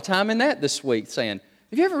spent a lot of time in that this week saying,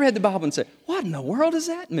 have you ever read the Bible and said, what in the world does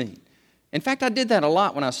that mean? In fact, I did that a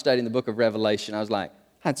lot when I was studying the book of Revelation. I was like,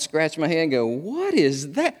 I'd scratch my head and go, what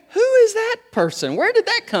is that? Who is that person? Where did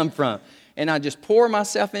that come from? And I just pour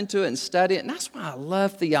myself into it and study it. And that's why I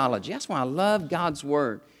love theology. That's why I love God's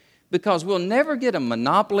Word. because we'll never get a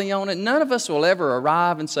monopoly on it. None of us will ever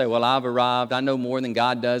arrive and say, well, I've arrived. I know more than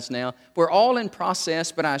God does now. We're all in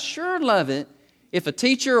process, but I sure love it if a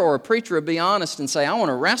teacher or a preacher would be honest and say, I want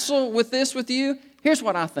to wrestle with this with you. Here's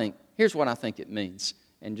what I think. Here's what I think it means,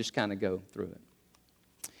 and just kind of go through it.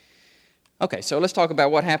 Okay, so let's talk about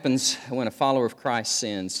what happens when a follower of Christ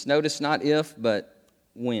sins. Notice not if, but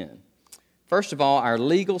when. First of all, our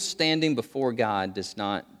legal standing before God does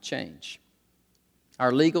not change.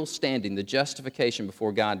 Our legal standing, the justification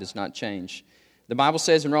before God, does not change. The Bible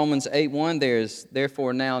says in Romans 8:1, there is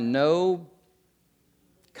therefore now no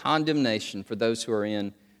condemnation for those who are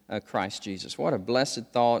in Christ Jesus. What a blessed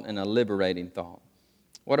thought and a liberating thought.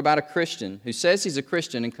 What about a Christian who says he's a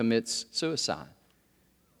Christian and commits suicide?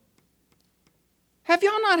 Have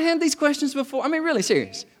y'all not had these questions before? I mean, really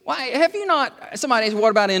serious. Why have you not? Somebody asked, what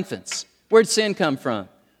about infants? Where'd sin come from?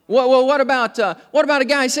 Well, what about a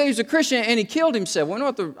guy who said he was a Christian and he killed himself? Well, you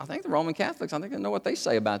know I think the Roman Catholics, I think I know what they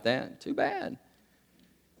say about that. Too bad.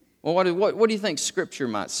 Well, what do you think Scripture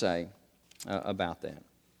might say about that?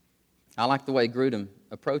 I like the way Grudem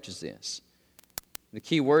approaches this. The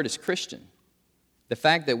key word is Christian. The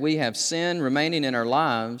fact that we have sin remaining in our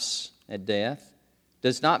lives at death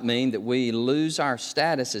does not mean that we lose our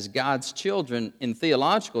status as God's children. In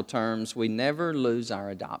theological terms, we never lose our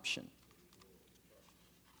adoption.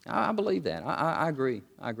 I believe that. I agree.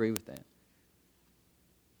 I agree with that.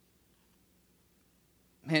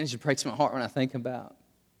 Man, it just breaks my heart when I think about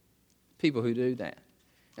people who do that.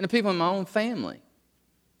 And the people in my own family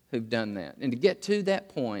who've done that. And to get to that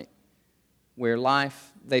point where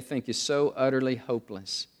life they think is so utterly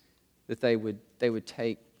hopeless that they would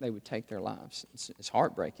take their lives. It's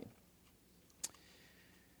heartbreaking.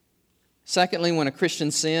 Secondly, when a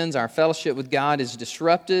Christian sins, our fellowship with God is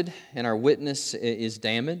disrupted and our witness is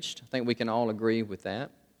damaged. I think we can all agree with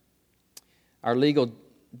that. Our legal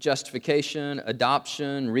justification,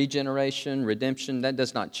 adoption, regeneration, redemption, that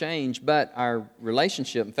does not change, but our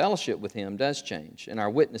relationship and fellowship with Him does change, and our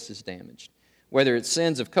witness is damaged. Whether it's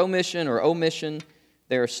sins of commission or omission,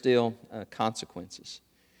 there are still consequences.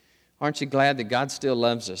 Aren't you glad that God still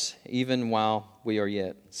loves us, even while we are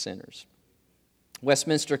yet sinners?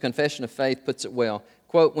 Westminster Confession of Faith puts it well.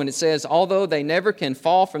 Quote, when it says, although they never can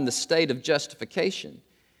fall from the state of justification,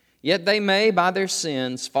 yet they may, by their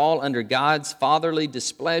sins, fall under God's fatherly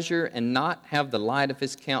displeasure and not have the light of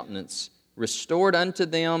His countenance restored unto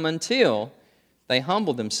them until they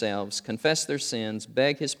humble themselves, confess their sins,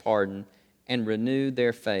 beg His pardon, and renew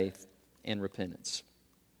their faith and repentance.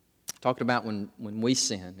 Talked about when we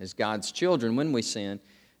sin, as God's children, when we sin,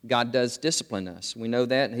 God does discipline us. We know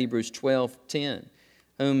that in Hebrews 12:10.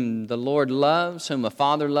 Whom the Lord loves, whom a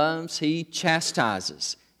father loves, He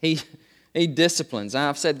chastises. He disciplines.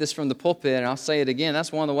 I've said this from the pulpit, and I'll say it again.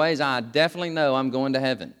 That's one of the ways I definitely know I'm going to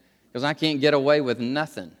heaven, because I can't get away with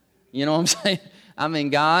nothing. You know what I'm saying? I mean,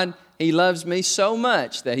 God, He loves me so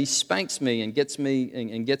much that He spanks me and gets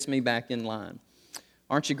me back in line.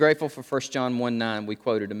 Aren't you grateful for 1 John 1:9 we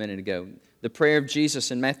quoted a minute ago? The prayer of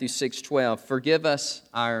Jesus in Matthew 6:12, forgive us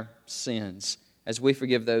our sins as we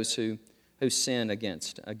forgive those who sin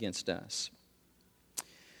against us.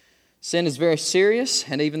 Sin is very serious,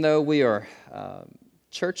 and even though we are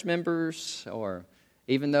church members, or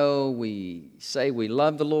even though we say we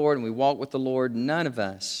love the Lord and we walk with the Lord, none of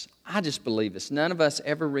us, I just believe this, none of us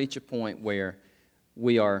ever reach a point where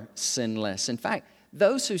we are sinless. In fact,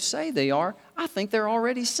 those who say they are, I think they're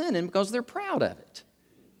already sinning because they're proud of it.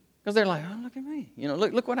 Because they're like, oh, look at me. You know,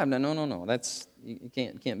 look what I've done. No. You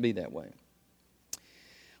can't be that way.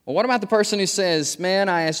 Well, what about the person who says, man,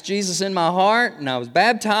 I asked Jesus in my heart and I was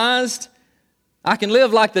baptized. I can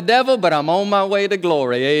live like the devil, but I'm on my way to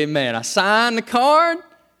glory. Amen. I signed the card.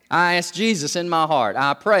 I asked Jesus in my heart.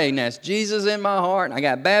 I prayed and asked Jesus in my heart, and I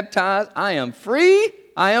got baptized. I am free.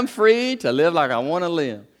 I am free to live like I want to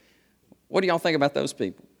live. What do y'all think about those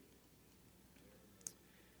people?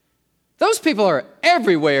 Those people are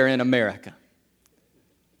everywhere in America.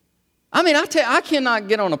 I mean, I cannot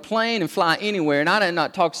get on a plane and fly anywhere, and I did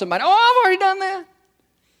not talk to somebody, oh, I've already done that.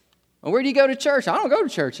 Well, where do you go to church? I don't go to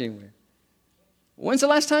church anywhere. When's the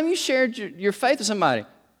last time you shared your faith with somebody?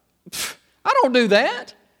 I don't do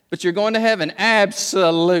that. But you're going to heaven?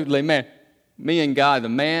 Absolutely, man. Me and God, the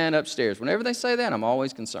man upstairs. Whenever they say that, I'm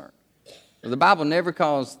always concerned. The Bible never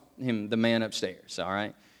calls him the man upstairs, all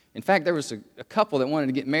right? In fact, there was a couple that wanted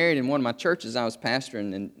to get married in one of my churches I was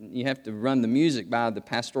pastoring, and you have to run the music by the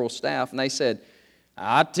pastoral staff, and they said,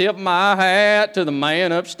 I tip my hat to the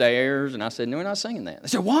man upstairs. And I said, no, we're not singing that. They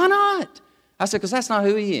said, why not? I said, because that's not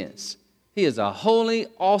who He is. He is a holy,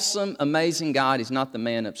 awesome, amazing God. He's not the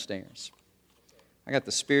man upstairs. I got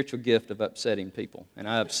the spiritual gift of upsetting people, and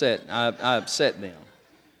I upset them.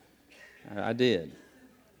 I did.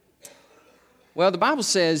 Well, the Bible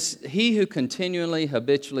says, he who continually,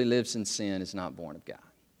 habitually lives in sin is not born of God.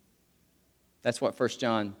 That's what 1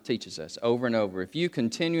 John teaches us over and over. If you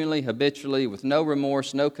continually, habitually, with no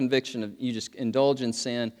remorse, no conviction, you just indulge in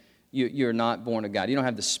sin, you're not born of God. You don't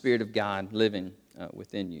have the Spirit of God living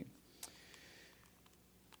within you.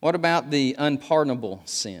 What about the unpardonable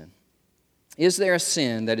sin? Is there a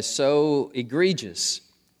sin that is so egregious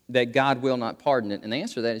that God will not pardon it? And the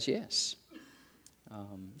answer to that is yes.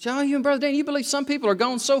 John, you and Brother Dan, you believe some people are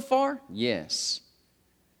gone so far? Yes.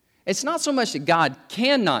 It's not so much that God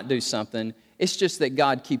cannot do something, it's just that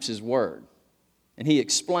God keeps His word. And He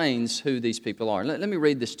explains who these people are. Let me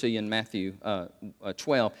read this to you in Matthew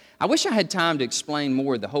 12. I wish I had time to explain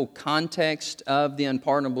more the whole context of the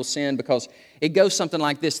unpardonable sin, because it goes something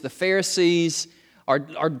like this. The Pharisees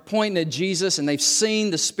are pointing at Jesus, and they've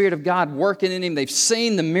seen the Spirit of God working in Him. They've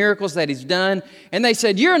seen the miracles that He's done. And they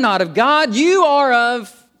said, you're not of God. You are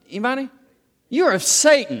of, anybody? You're of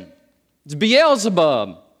Satan. It's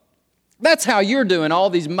Beelzebub. That's how you're doing all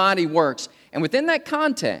these mighty works. And within that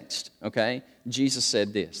context, okay, Jesus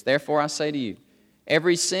said this, therefore I say to you,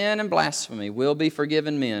 every sin and blasphemy will be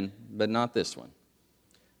forgiven men, but not this one.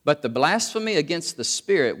 But the blasphemy against the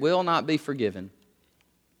Spirit will not be forgiven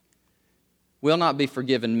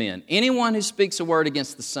men. Anyone who speaks a word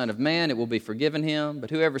against the Son of Man, it will be forgiven him. But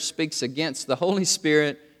whoever speaks against the Holy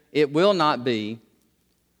Spirit, it will not be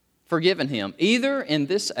forgiven him, either in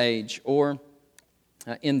this age or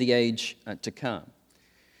in the age to come.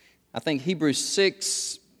 I think Hebrews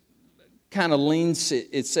 6 kind of leans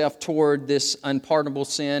itself toward this unpardonable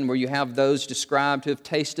sin, where you have those described who have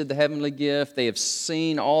tasted the heavenly gift. They have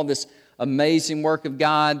seen all this amazing work of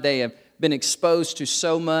God. They have been exposed to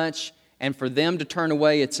so much. And for them to turn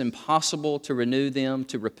away, it's impossible to renew them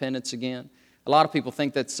to repentance again. A lot of people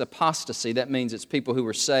think that's apostasy. That means it's people who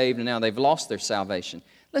were saved and now they've lost their salvation.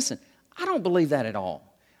 Listen, I don't believe that at all.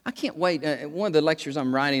 I can't wait. One of the lectures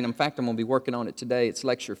I'm writing, in fact, I'm going to be working on it today. It's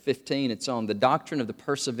lecture 15. It's on the doctrine of the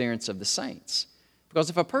perseverance of the saints. Because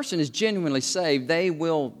if a person is genuinely saved, they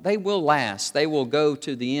will last. They will go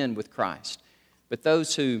to the end with Christ. But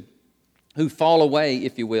those who fall away,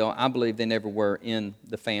 if you will, I believe they never were in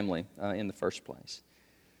the family in the first place.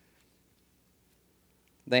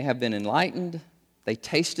 They have been enlightened. They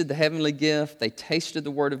tasted the heavenly gift. They tasted the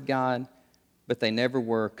Word of God, but they never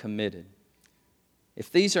were committed. If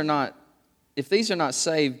these are not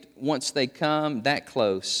saved once they come that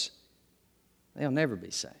close, they'll never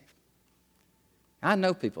be saved. I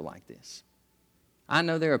know people like this. I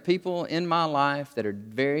know there are people in my life that are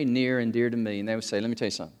very near and dear to me, and they would say, let me tell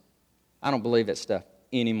you something. I don't believe that stuff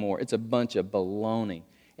anymore. It's a bunch of baloney.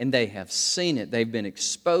 And they have seen it. They've been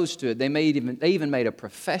exposed to it. They even made a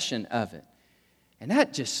profession of it. And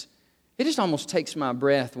it just almost takes my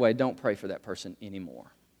breath away. Don't pray for that person anymore.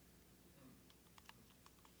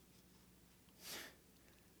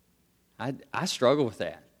 I struggle with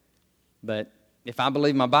that. But if I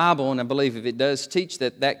believe my Bible, and I believe if it does teach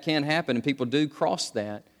that can happen and people do cross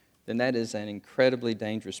that, then that is an incredibly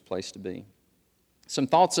dangerous place to be. Some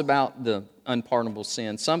thoughts about the unpardonable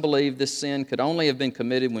sin. Some believe this sin could only have been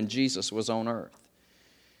committed when Jesus was on earth.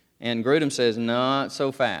 And Grudem says, not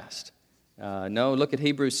so fast. No, look at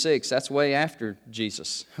Hebrews 6. That's way after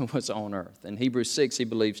Jesus was on earth. And Hebrews 6, he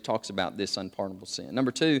believes, talks about this unpardonable sin.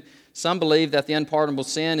 Number 2, some believe that the unpardonable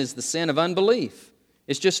sin is the sin of unbelief.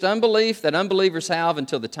 It's just unbelief that unbelievers have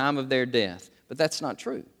until the time of their death. But that's not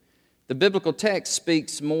true. The biblical text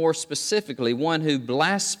speaks more specifically, one who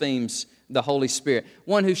blasphemes the Holy Spirit,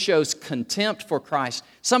 one who shows contempt for Christ,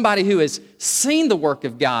 somebody who has seen the work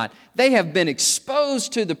of God. They have been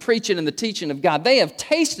exposed to the preaching and the teaching of God. They have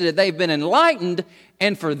tasted it. They've been enlightened.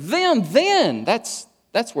 And for them, then, that's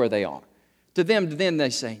where they are. To them, then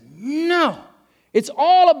they say, no, it's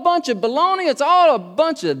all a bunch of baloney. It's all a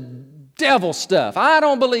bunch of devil stuff. I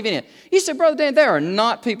don't believe in it. You say, Brother Dan, there are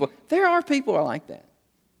not people. There are people who are like that.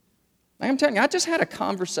 I'm telling you, I just had a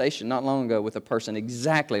conversation not long ago with a person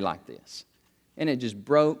exactly like this. And it just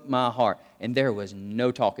broke my heart. And there was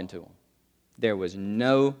no talking to him. There was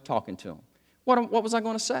no talking to him. What was I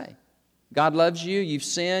going to say? God loves you. You've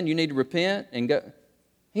sinned. You need to repent and go.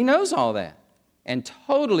 He knows all that. And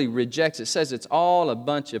totally rejects it. Says it's all a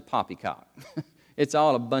bunch of poppycock. It's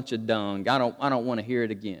all a bunch of dung. I don't want to hear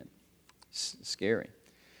it again. It's scary.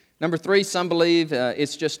 Number 3, some believe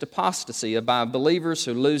it's just apostasy by believers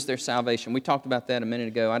who lose their salvation. We talked about that a minute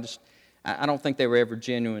ago. I don't think they were ever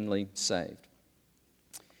genuinely saved.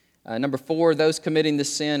 Number 4, those committing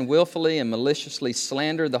this sin willfully and maliciously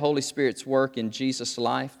slander the Holy Spirit's work in Jesus'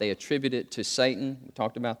 life. They attribute it to Satan. We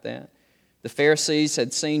talked about that. The Pharisees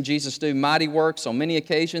had seen Jesus do mighty works on many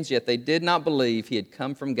occasions, yet they did not believe he had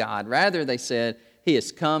come from God. Rather, they said, he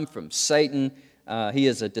has come from Satan. He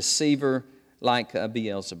is a deceiver like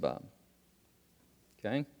Beelzebub.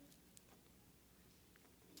 Okay?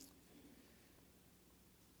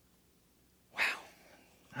 Wow.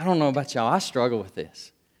 I don't know about y'all. I struggle with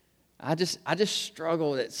this. I just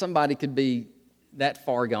struggle that somebody could be that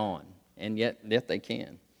far gone, and yet they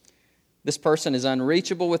can. This person is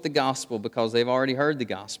unreachable with the gospel because they've already heard the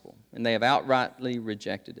gospel, and they have outrightly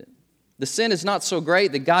rejected it. The sin is not so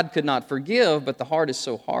great that God could not forgive, but the heart is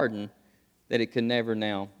so hardened that it can never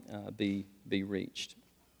now be reached.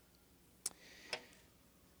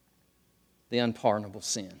 The unpardonable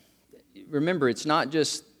sin. Remember, it's not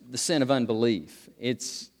just the sin of unbelief.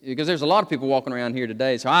 It's because there's a lot of people walking around here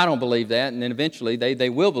today, so I don't believe that, and then eventually they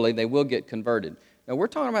will believe, they will get converted. Now, we're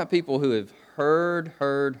talking about people who have heard,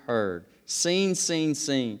 seen,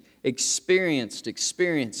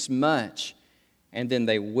 experienced much, and then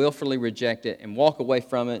they willfully reject it and walk away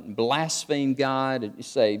from it and blaspheme God and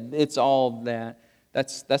say, it's all that.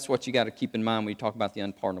 That's what you got to keep in mind when you talk about the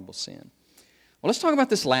unpardonable sin. Well, let's talk about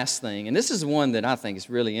this last thing, and this is one that I think is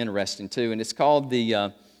really interesting too, and it's called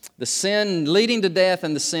the sin leading to death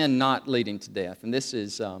and the sin not leading to death. And this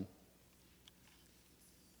is, I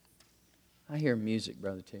hear music,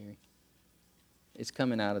 Brother Terry. It's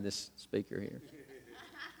coming out of this speaker here.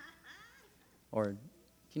 Or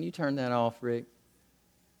can you turn that off, Rick?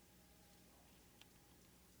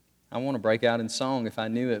 I want to break out in song if I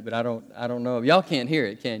knew it, but I don't know. Y'all can't hear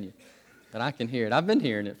it, can you? But I can hear it. I've been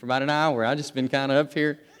hearing it for about an hour. I've just been kind of up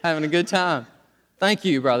here having a good time. Thank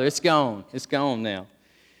you, brother. It's gone. It's gone now.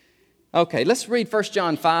 Okay, let's read 1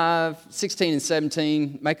 John 5, 16 and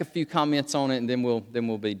 17. Make a few comments on it, and then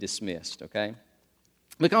we'll be dismissed, okay?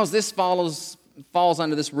 Because this falls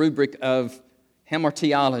under this rubric of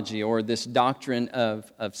hamartiology, or this doctrine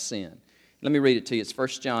of sin. Let me read it to you. It's 1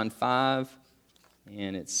 John 5,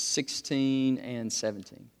 and it's 16 and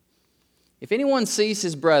 17. If anyone sees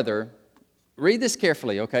his brother, read this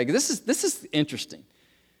carefully, okay? This is interesting.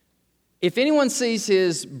 If anyone sees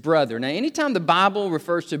his brother, now anytime the Bible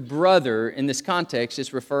refers to brother in this context,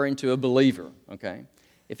 it's referring to a believer, okay?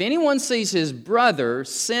 If anyone sees his brother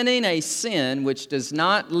sinning a sin which does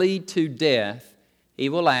not lead to death, he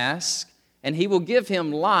will ask, and he will give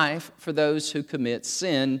him life for those who commit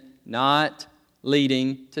sin not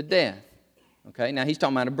leading to death. Okay, now he's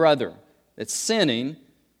talking about a brother that's sinning,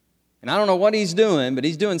 and I don't know what he's doing, but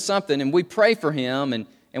he's doing something, and we pray for him, and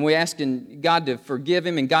we're asking God to forgive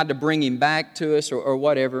him and God to bring him back to us or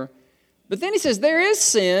whatever. But then he says there is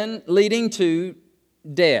sin leading to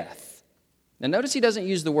death. Now notice he doesn't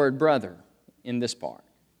use the word brother in this part.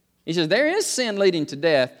 He says there is sin leading to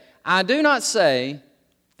death. I do not say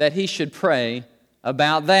that he should pray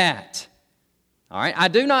about that. All right? I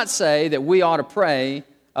do not say that we ought to pray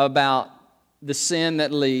about the sin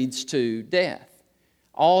that leads to death.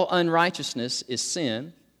 All unrighteousness is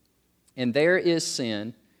sin, and there is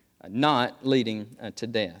sin not leading to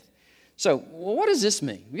death. So, what does this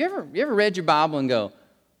mean? You ever read your Bible and go,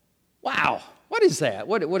 wow, what is that?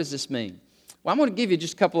 What does this mean? Well, I'm going to give you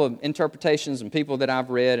just a couple of interpretations and people that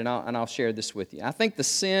I've read, and I'll share this with you. I think the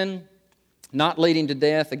sin not leading to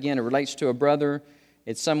death, again, it relates to a brother.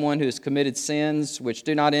 It's someone who has committed sins which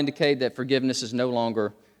do not indicate that forgiveness is no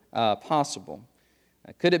longer possible.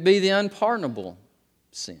 Could it be the unpardonable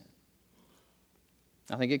sin?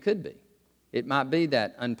 I think it could be. It might be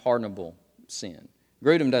that unpardonable sin.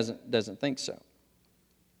 Grudem doesn't think so.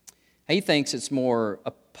 He thinks it's more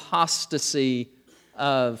apostasy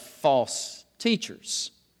of false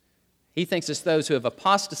teachers. He thinks it's those who have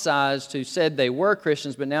apostatized, who said they were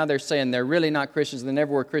Christians, but now they're saying they're really not Christians, they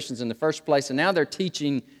never were Christians in the first place, and now they're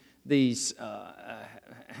teaching these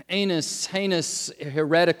heinous,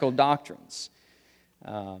 heretical doctrines.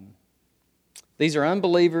 These are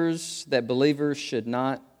unbelievers that believers should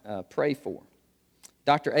not pray for.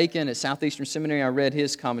 Dr. Aiken at Southeastern Seminary, I read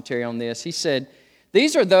his commentary on this. He said,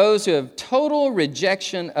 these are those who have total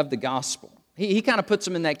rejection of the gospel. He kind of puts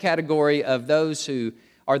them in that category of those who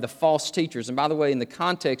are the false teachers. And by the way, in the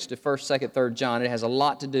context of 1st, 2nd, 3rd John, it has a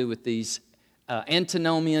lot to do with these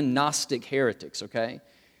antinomian Gnostic heretics, okay?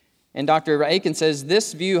 And Dr. Aiken says,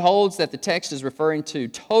 this view holds that the text is referring to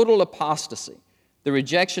total apostasy, the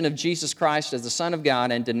rejection of Jesus Christ as the Son of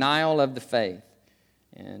God, and denial of the faith.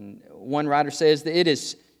 And one writer says that it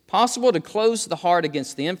is possible to close the heart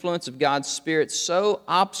against the influence of God's Spirit so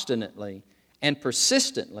obstinately and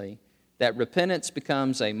persistently that repentance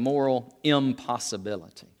becomes a moral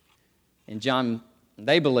impossibility. And John,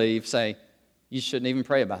 they believe, say, you shouldn't even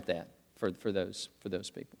pray about that for those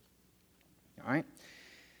people. All right?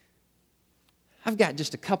 I've got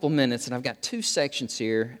just a couple minutes, and I've got 2 sections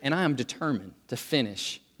here, and I am determined to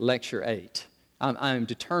finish Lecture 8. I am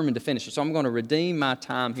determined to finish it. So I'm going to redeem my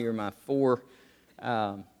time here, my 4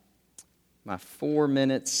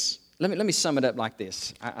 minutes. Let me sum it up like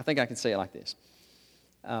this. I think I can say it like this.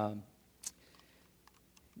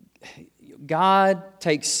 God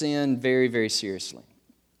takes sin very, very seriously.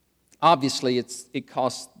 Obviously, it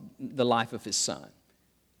cost the life of His Son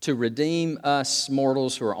to redeem us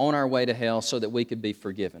mortals who are on our way to hell so that we could be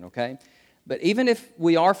forgiven, okay? But even if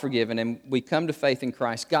we are forgiven and we come to faith in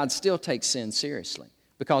Christ, God still takes sin seriously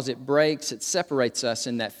because it separates us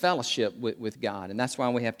in that fellowship with God. And that's why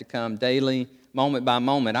we have to come daily, moment by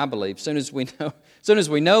moment, I believe. As soon as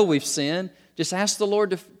we know we've sinned, just ask the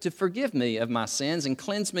Lord to forgive me of my sins and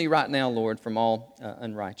cleanse me right now, Lord, from all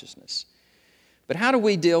unrighteousness. But how do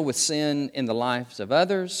we deal with sin in the lives of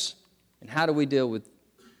others? And how do we deal with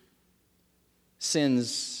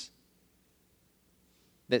sins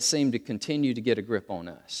that seem to continue to get a grip on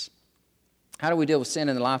us? How do we deal with sin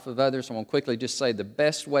in the life of others? I want to quickly just say the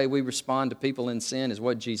best way we respond to people in sin is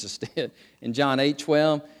what Jesus did. In John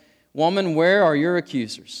 8:12, "Woman, where are your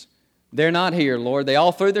accusers? They're not here, Lord. They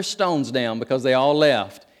all threw their stones down because they all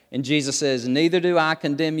left." And Jesus says, "Neither do I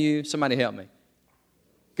condemn you." Somebody help me.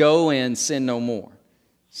 "Go and sin no more."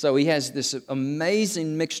 So He has this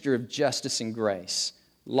amazing mixture of justice and grace.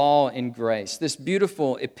 Law and grace. This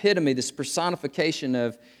beautiful epitome, this personification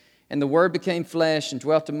of, "And the Word became flesh and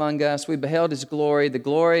dwelt among us. We beheld His glory, the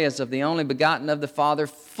glory as of the only begotten of the Father,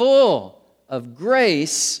 full of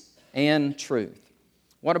grace and truth."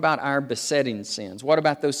 What about our besetting sins? What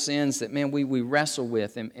about those sins that, man, we wrestle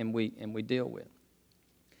with and we deal with?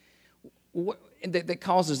 That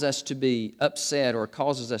causes us to be upset or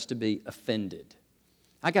causes us to be offended.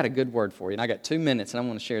 I got a good word for you, and I got 2 minutes, and I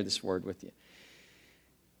want to share this word with you.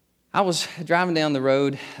 I was driving down the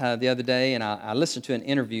road the other day, and I listened to an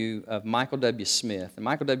interview of Michael W. Smith. And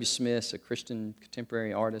Michael W. Smith's a Christian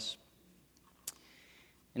contemporary artist.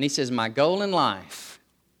 And he says, "My goal in life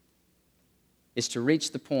is to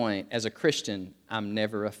reach the point, as a Christian, I'm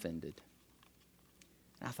never offended."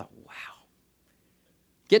 And I thought, wow.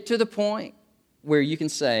 Get to the point where you can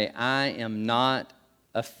say, I am not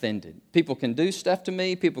offended. People can do stuff to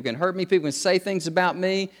me. People can hurt me. People can say things about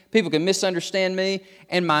me. People can misunderstand me.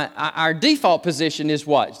 And our default position is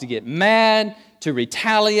what? Is to get mad, to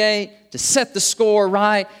retaliate, to set the score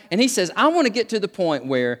right. And he says, I want to get to the point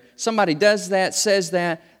where somebody does that, says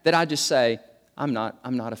that I just say, I'm not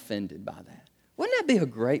offended by that. Wouldn't that be a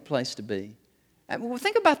great place to be? Well,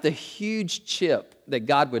 think about the huge chip that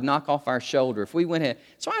God would knock off our shoulder if we went ahead.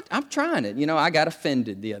 So I'm trying it. I got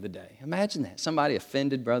offended the other day. Imagine that. Somebody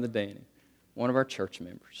offended Brother Danny, one of our church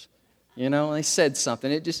members. They said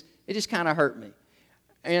something. It just kind of hurt me.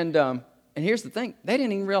 And here's the thing. They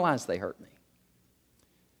didn't even realize they hurt me.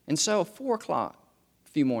 And so 4 o'clock, a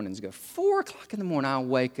few mornings ago, 4 o'clock in the morning, I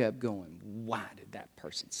wake up going, why did that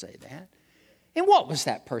person say that? And what was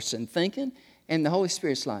that person thinking? And the Holy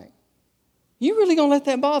Spirit's like, you really going to let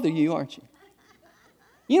that bother you, aren't you?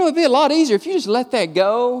 It'd be a lot easier if you just let that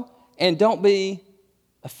go and don't be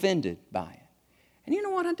offended by it. And you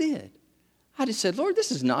know what I did? I just said, Lord,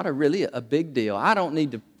 this is not really a big deal. I don't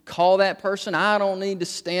need to call that person. I don't need to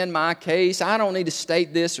stand my case. I don't need to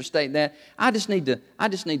state this or state that. I just need to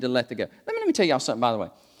let it go. Let me tell y'all something, by the way.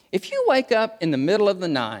 If you wake up in the middle of the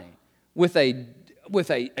night with a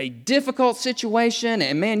difficult situation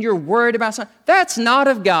and, man, you're worried about something, that's not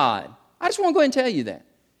of God. I just want to go ahead and tell you that.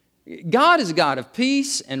 God is a God of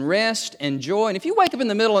peace and rest and joy. And if you wake up in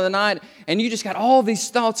the middle of the night and you just got all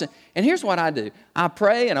these thoughts, and here's what I do. I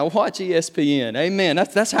pray and I watch ESPN. Amen.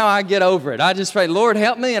 That's how I get over it. I just pray, Lord,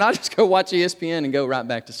 help me, and I just go watch ESPN and go right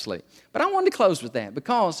back to sleep. But I wanted to close with that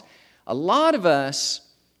because a lot of us,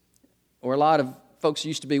 or a lot of folks who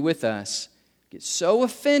used to be with us, get so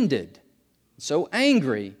offended, so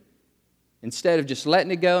angry, instead of just letting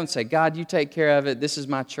it go and say, God, you take care of it. This is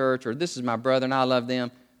my church, or this is my brother and I love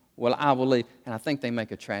them. Well, I will leave. And I think they make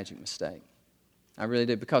a tragic mistake. I really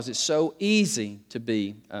do, because it's so easy to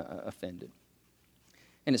be offended.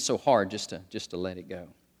 And it's so hard just to let it go.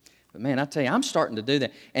 But man, I tell you, I'm starting to do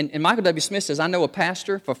that. And Michael W. Smith says, I know a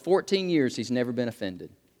pastor, for 14 years, he's never been offended.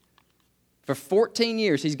 For 14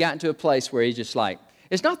 years, he's gotten to a place where he's just like,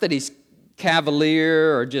 it's not that he's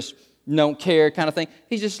cavalier or just don't care kind of thing.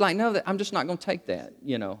 He's just like, no, I'm just not going to take that.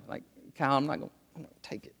 Like, Kyle, I'm not going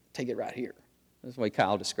to take it right here. That's the way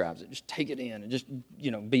Kyle describes it. Just take it in and just,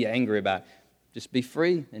 be angry about it. Just be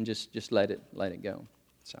free and just let it go.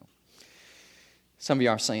 Some of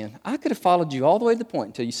you are saying, I could have followed you all the way to the point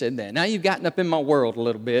until you said that. Now you've gotten up in my world a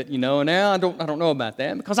little bit, and now I don't know about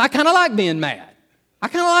that because I kind of like being mad. I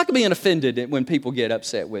kind of like being offended when people get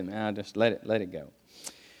upset with me. I just let it go.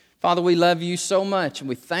 Father, we love you so much, and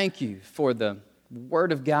we thank you for the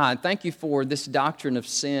Word of God. Thank you for this doctrine of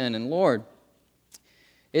sin. And Lord,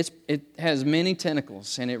 it has many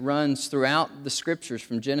tentacles, and it runs throughout the Scriptures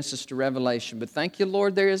from Genesis to Revelation. But thank you,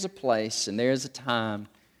 Lord, there is a place and there is a time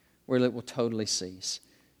where it will totally cease.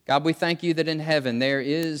 God, we thank you that in heaven there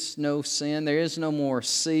is no sin, there is no more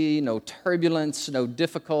sea, no turbulence, no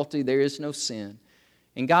difficulty, there is no sin.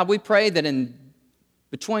 And God, we pray that in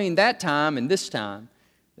between that time and this time,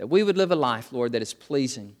 that we would live a life, Lord, that is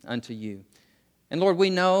pleasing unto you. And Lord, we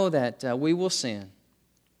know that we will sin.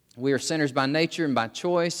 We are sinners by nature and by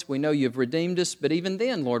choice. We know you've redeemed us, but even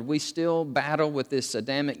then, Lord, we still battle with this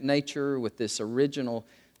Adamic nature, with this original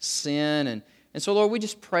sin. And so, Lord, we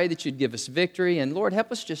just pray that you'd give us victory. And, Lord, help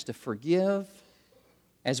us just to forgive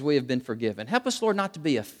as we have been forgiven. Help us, Lord, not to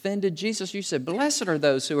be offended. Jesus, you said, blessed are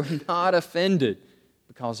those who are not offended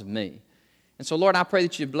because of me. And so, Lord, I pray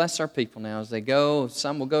that you bless our people now as they go.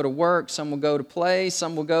 Some will go to work, some will go to play,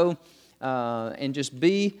 some will go and just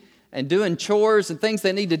be and doing chores and things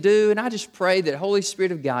they need to do. And I just pray that, Holy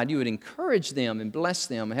Spirit of God, you would encourage them and bless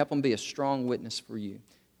them and help them be a strong witness for you.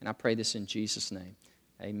 And I pray this in Jesus' name.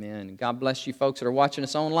 Amen. God bless you folks that are watching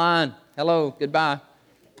us online. Hello. Goodbye.